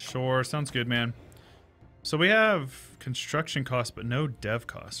 Sure, sounds good, man. So we have construction costs, but no dev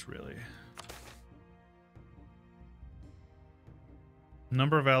costs, really.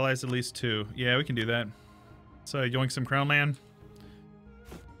 Number of allies, at least 2. Yeah, we can do that. So yoink some crown land.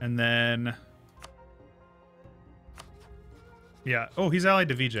 And then... Yeah. Oh, he's allied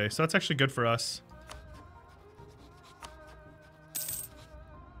to VJ, so that's actually good for us.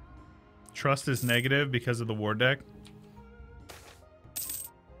 Trust is negative because of the war deck.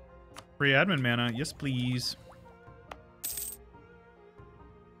 Free admin mana. Yes, please.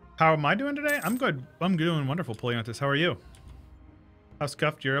 How am I doing today? I'm good. I'm doing wonderful pulling out this. How are you? How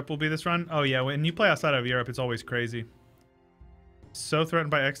scuffed Europe will be this run? Oh, yeah. When you play outside of Europe, it's always crazy. So threatened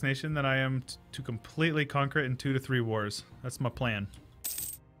by X Nation that I am to completely conquer it in 2 to 3 wars. That's my plan.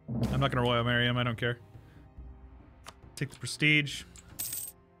 I'm not going to Royal Marry him. I don't care. Take the prestige.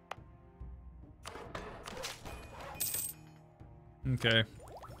 Okay.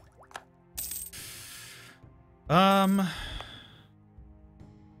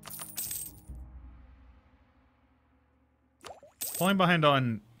 Falling behind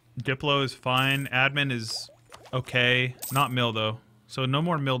on Diplo is fine. Admin is okay. Not mill, though. So no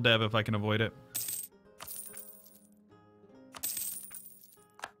more mill dev if I can avoid it.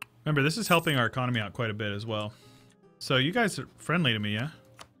 Remember, this is helping our economy out quite a bit as well. So you guys are friendly to me, yeah?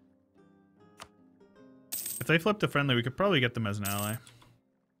 If they flip to friendly, we could probably get them as an ally.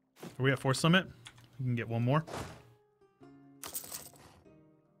 Are we at force limit? We can get one more.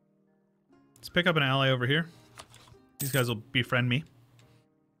 Let's pick up an ally over here. These guys will befriend me.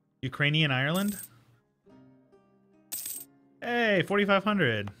 Ukrainian Ireland? Hey,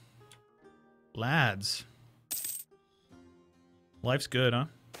 4,500. Lads. Life's good, huh?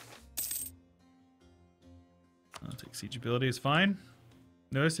 I'll take siege ability is fine.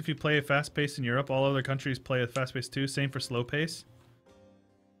 Notice if you play a fast pace in Europe, all other countries play a fast pace too. Same for slow pace.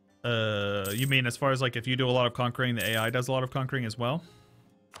 You mean as far as like if you do a lot of conquering, the AI does a lot of conquering as well?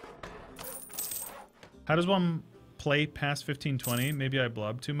 How does one play past 1520? Maybe I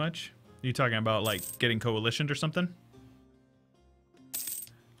blob too much. Are you talking about like getting coalitioned or something?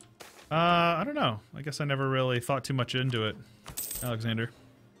 I don't know. I guess I never really thought too much into it, Alexander.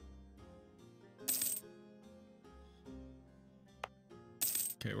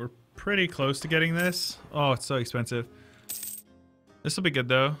 Okay, we're pretty close to getting this. Oh, it's so expensive. This will be good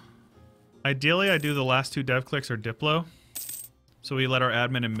though. Ideally, I do the last 2 dev clicks or Diplo. So we let our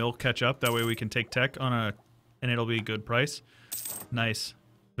admin and milk catch up. That way we can take tech on a... And it'll be a good price. Nice.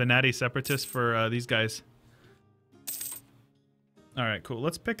 The natty separatist for these guys. Alright, cool.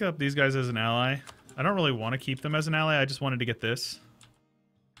 Let's pick up these guys as an ally. I don't really want to keep them as an ally. I just wanted to get this.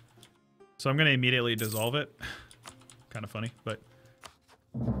 So I'm going to immediately dissolve it. Kind of funny, but...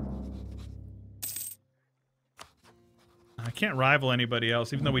 I can't rival anybody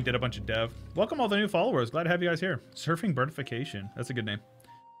else, even though we did a bunch of dev. Welcome all the new followers. Glad to have you guys here. Surfing Birdification. That's a good name.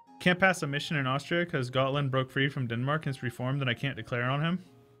 Can't pass a mission in Austria because Gotland broke free from Denmark and is reformed and I can't declare on him.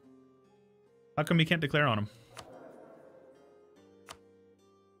 How come you can't declare on him?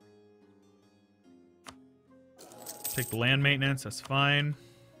 Take the land maintenance. That's fine.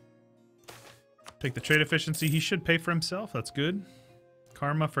 Take the trade efficiency. He should pay for himself. That's good.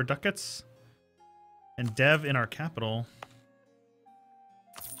 Karma for ducats. And dev in our capital.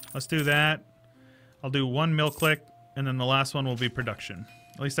 Let's do that. I'll do 1 mill click, and then the last one will be production.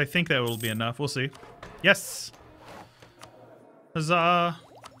 At least I think that will be enough. We'll see. Yes! Huzzah!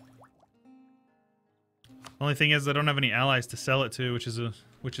 Only thing is I don't have any allies to sell it to, which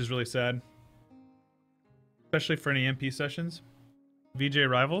is really sad. Especially for any MP sessions. VJ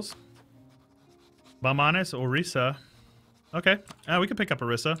rivals. Bamanes, Orisa. Okay. We can pick up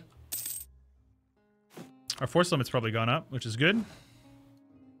Orisa. Our force limit's probably gone up, which is good.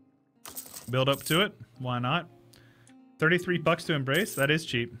 Build up to it. Why not? 33 bucks to embrace. That is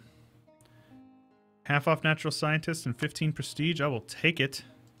cheap. Half off natural scientist and 15 prestige. I will take it.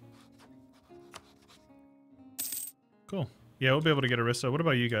 Cool. Yeah, we'll be able to get Orisa. What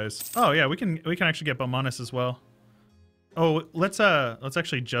about you guys? Oh yeah, we can actually get Bamanis as well. Oh, let's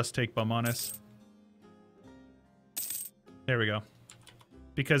actually just take Bamanis. There we go.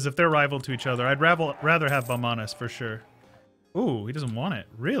 Because if they're rival to each other, I'd rather have Bamanis for sure. Ooh, he doesn't want it.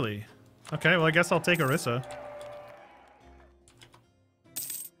 Really? Okay, well I guess I'll take Orisa.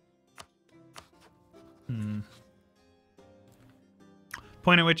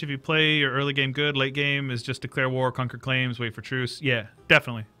 Point at which if you play your early game good, late game is just declare war, conquer claims, wait for truce. Yeah,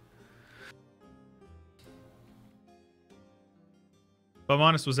 definitely.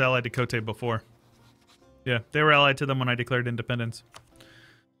 Bamanis was allied to Kote before. Yeah, they were allied to them when I declared independence.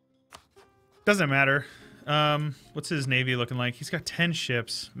 Doesn't matter. What's his navy looking like? He's got 10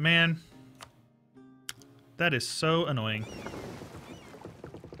 ships. Man, that is so annoying.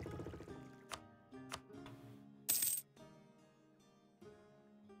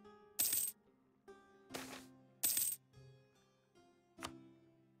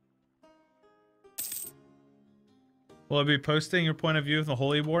 Will I be posting your point of view of the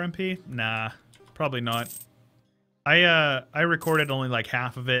Holy War MP? Nah, probably not. I recorded only like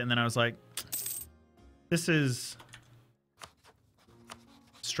half of it, and then I was like, this is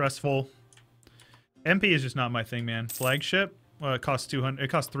stressful. MP is just not my thing, man. Flagship? Well, it costs 200. It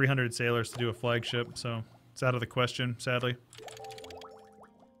costs 300 sailors to do a flagship, so it's out of the question, sadly.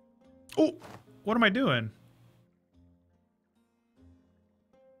 Oh, what am I doing?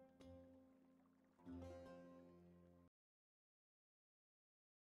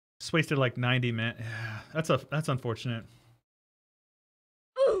 Just wasted like 90 minutes. Yeah, that's unfortunate.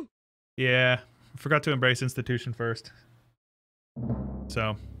 Yeah, I forgot to embrace institution first.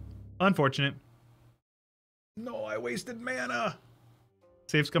 So, unfortunate. No, I wasted mana.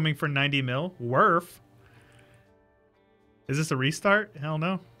 Saves coming for 90 mil. Worf. Is this a restart? Hell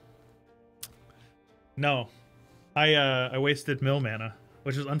no. No. I wasted mill mana,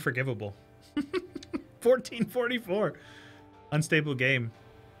 which is unforgivable. 1444. Unstable game.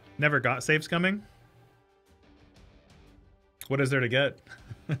 Never got saves coming. What is there to get?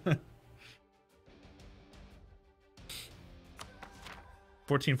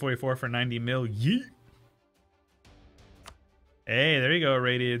 1444 for 90 mil. Yeet. Hey, there you go,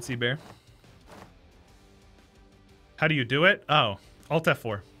 Radiated Sea Bear. How do you do it? Oh, Alt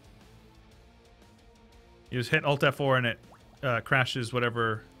F4. You just hit Alt F4 and it crashes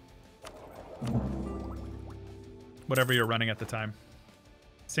whatever you're running at the time.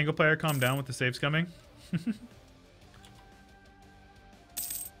 Single player, calm down with the saves coming.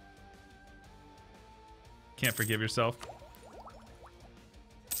 Can't forgive yourself.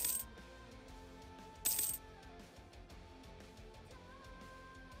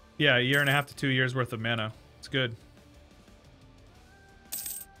 Yeah, a year and a half to 2 years worth of mana. It's good.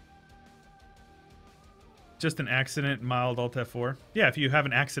 Just an accident, mild Alt F4. Yeah, if you have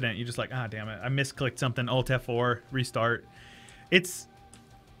an accident, you just like, ah, damn it, I misclicked something, Alt F4, restart. It's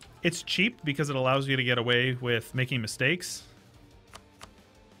cheap because it allows you to get away with making mistakes.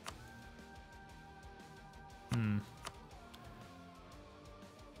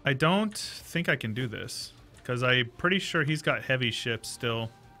 I don't think I can do this. because I'm pretty sure he's got heavy ships still.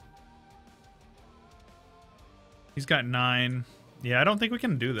 He's got 9. Yeah, I don't think we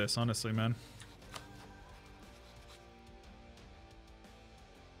can do this, honestly, man.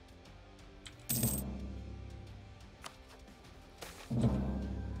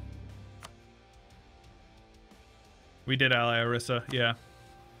 We did ally Orissa, yeah.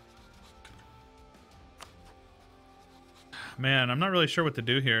 Man, I'm not really sure what to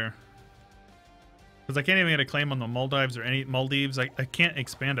do here. Because I can't even get a claim on the Maldives or any Maldives. I can't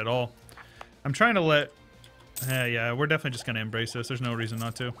expand at all. I'm trying to let... yeah, we're definitely just going to embrace this. There's no reason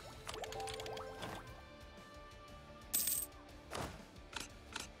not to.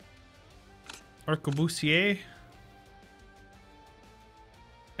 Arquebusier.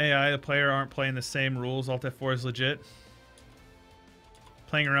 AI, the player aren't playing the same rules. Alt F4 is legit.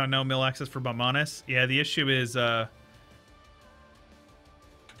 Playing around no mill access for Bamanis. Yeah, the issue is...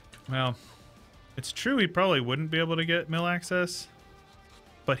 well, it's true he probably wouldn't be able to get mill access.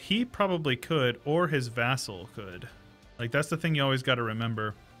 But he probably could, or his vassal could. Like, that's the thing you always got to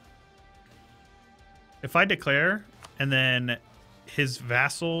remember. If I declare, and then his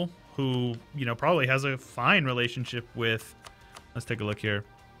vassal, who, you know, probably has a fine relationship with... Let's take a look here.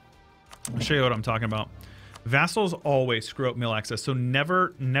 I'll show you what I'm talking about. Vassals always screw up mill access, so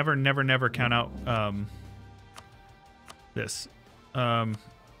never, never, never, never count out this.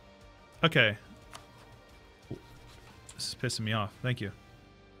 Okay. This is pissing me off. Thank you.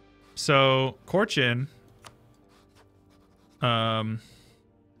 So, Korchin... what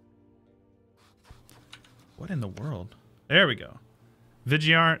in the world? There we go.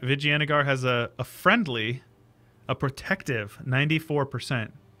 Vigianagar has a friendly, a protective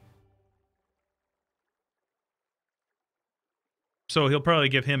 94%. So he'll probably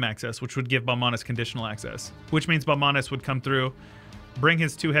give him access, which would give Balmanis conditional access. Which means Balmanis would come through, bring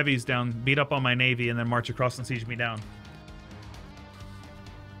his 2 heavies down, beat up on my navy, and then march across and siege me down.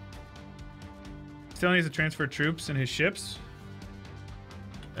 Still needs to transfer troops in his ships.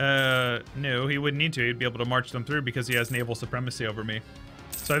 No, he wouldn't need to. He'd be able to march them through because he has naval supremacy over me.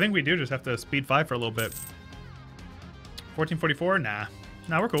 So I think we do just have to speed 5 for a little bit. 1444? Nah.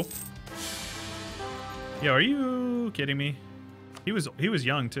 Nah, we're cool. Yo, are you kidding me? He was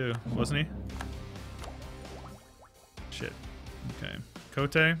young too, wasn't he? Shit. Okay.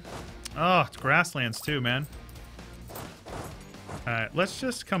 Kote. Oh, it's grasslands too, man. Alright, let's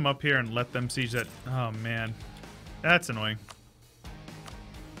just come up here and let them siege that. Oh, man. That's annoying.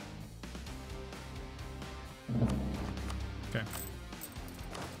 Okay.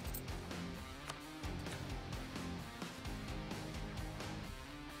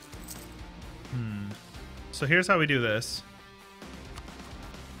 So here's how we do this.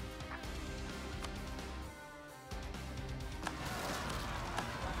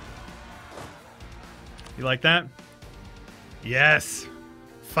 You like that? Yes.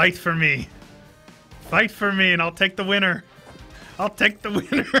 Fight for me. Fight for me and I'll take the winner. I'll take the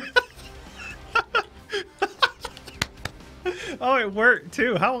winner. Oh, it worked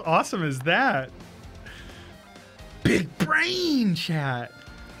too. How awesome is that? Big brain, chat.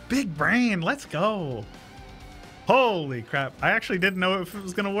 Big brain. Let's go. Holy crap. I actually didn't know if it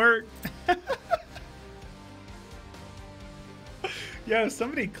was going to work. Yo,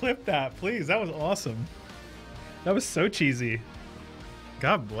 somebody clip that, please. That was awesome. That was so cheesy.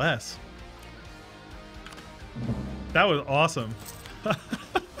 God bless. That was awesome. Alright,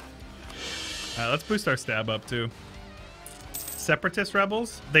 let's boost our stab up too. Separatist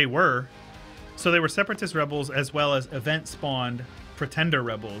rebels? They were. So they were separatist rebels as well as event spawned pretender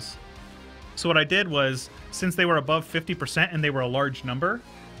rebels. So what I did was, since they were above 50% and they were a large number,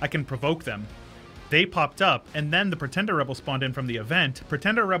 I can provoke them. They popped up, and then the pretender rebels spawned in from the event.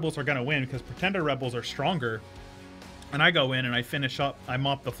 Pretender rebels are going to win because pretender rebels are stronger. And I go in and I finish up, I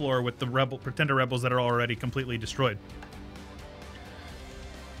mop the floor with the pretender rebels that are already completely destroyed.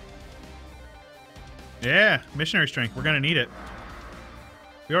 Yeah, missionary strength. We're going to need it.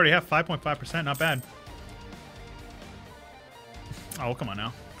 We already have 5.5%. Not bad. Oh, come on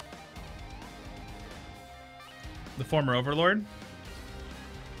now. The former overlord?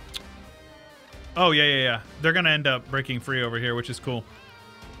 Oh, yeah. They're going to end up breaking free over here, which is cool.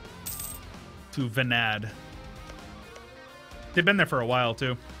 To Venad. They've been there for a while,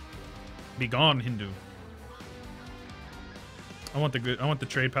 too. Be gone, Hindu. I want the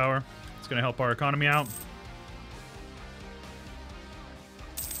trade power. It's going to help our economy out.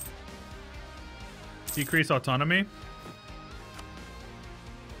 Decrease autonomy.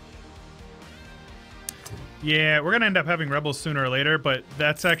 Yeah, we're going to end up having rebels sooner or later, but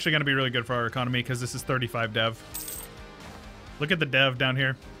that's actually going to be really good for our economy because this is 35 dev. Look at the dev down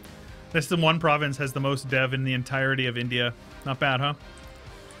here. This is the one province has the most dev in the entirety of India. Not bad, huh?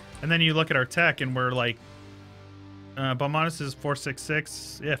 And then you look at our tech, and we're like, Balmanis is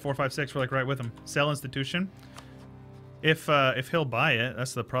 466. Yeah, 456. We're like right with him. Sell institution. If he'll buy it,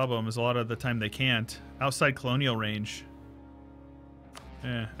 that's the problem. Is a lot of the time they can't. Outside colonial range.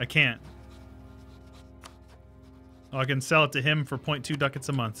 Yeah, I can't. Oh, I can sell it to him for 0.2 ducats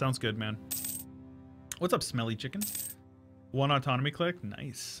a month. Sounds good, man. What's up, smelly chicken? One autonomy click.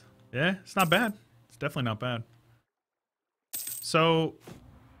 Nice. Yeah, it's not bad. It's definitely not bad. So,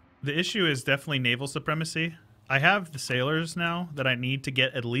 the issue is definitely naval supremacy. I have the sailors now that I need to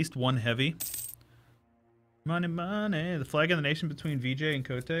get at least one heavy. Money, money. The flag of the nation between VJ and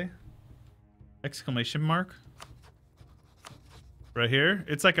Kote. Exclamation mark. Right here.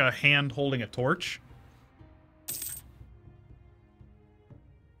 It's like a hand holding a torch.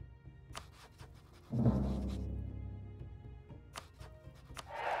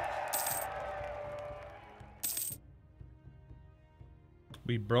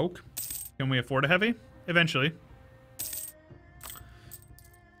 We broke. Can we afford a heavy? Eventually.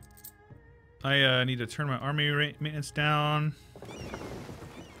 I need to turn my army maintenance down.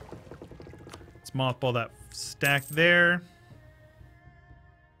 Let's mothball that stack there.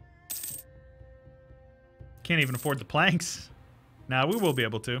 Can't even afford the planks. Nah, we will be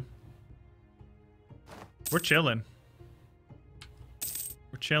able to. We're chilling.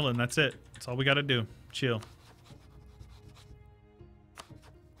 We're chilling. That's it. That's all we got to do. Chill.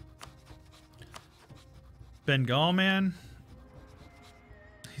 Bengal, man.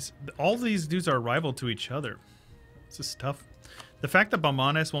 All these dudes are rival to each other. It's just tough. The fact that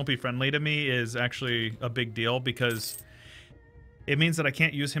Balmanis won't be friendly to me is actually a big deal because it means that I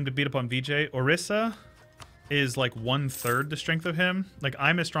can't use him to beat up on VJ. Orissa is like 1/3 the strength of him. Like,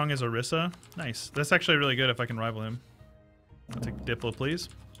 I'm as strong as Orissa. Nice. That's actually really good if I can rival him. I'll take the Diplo, please.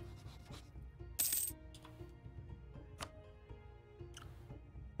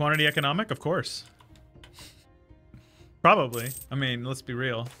 Quantity economic? Of course. Probably. I mean, let's be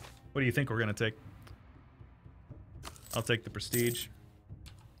real. What do you think we're going to take? I'll take the prestige.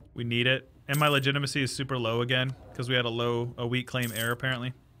 We need it. And my legitimacy is super low again because we had a weak claim error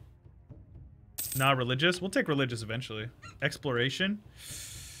apparently. Not religious? We'll take religious eventually. Exploration?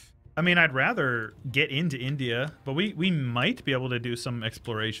 I mean, I'd rather get into India, but we might be able to do some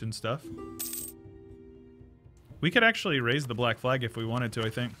exploration stuff. We could actually raise the black flag if we wanted to, I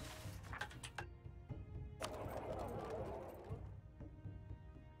think.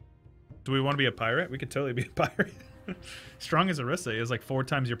 Do we want to be a pirate? We could totally be a pirate. Strong as Orissa is like 4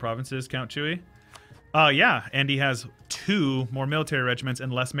 times your provinces, Count Chewy. Yeah, and he has 2 more military regiments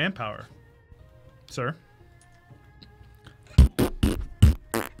and less manpower. Sir.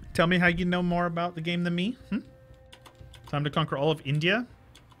 Tell me how you know more about the game than me. Time to conquer all of India?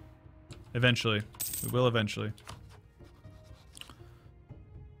 Eventually. We will eventually.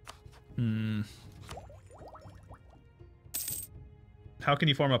 How can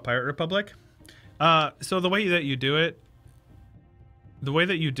you form a pirate republic? So the way that you do it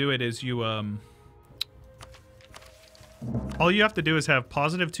is you all you have to do is have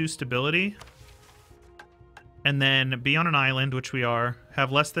 +2 stability, and then be on an island, which we are.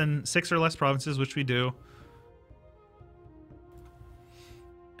 Have less than 6 or less provinces, which we do.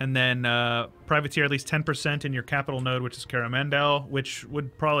 And then privateer at least 10% in your capital node, which is Coromandel, which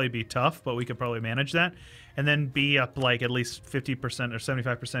would probably be tough, but we could probably manage that. And then be up like at least 50% or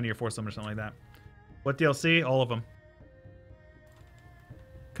 75% of your force limit or something like that. What DLC? All of them.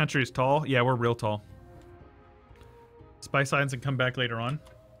 Country is tall. Yeah, we're real tall. Spice Islands and come back later on.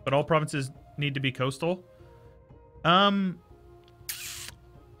 But all provinces need to be coastal. I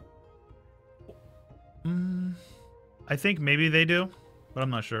think maybe they do, but I'm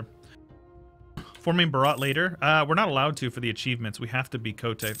not sure. Forming Bharat later. We're not allowed to for the achievements. We have to be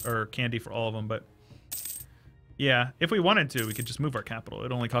Kote or Kandy for all of them, but yeah, if we wanted to, we could just move our capital.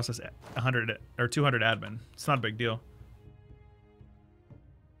 It only costs us 100 or 200 admin. It's not a big deal.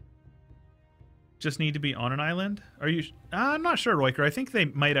 Just need to be on an island? Are you? I'm not sure, Roiker. I think they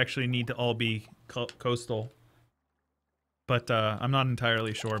might actually need to all be coastal, but I'm not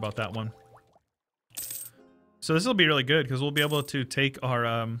entirely sure about that one. So this will be really good because we'll be able to take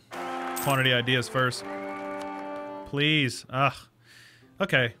our quantity ideas first. Please. Ugh.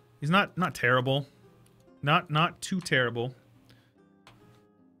 Okay. He's not terrible. Not too terrible.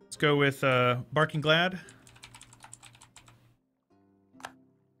 Let's go with Barking Glad.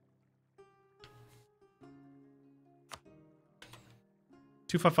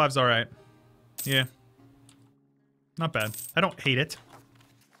 $255's all right. Yeah. Not bad. I don't hate it.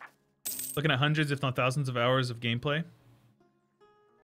 Looking at hundreds, if not thousands of hours of gameplay.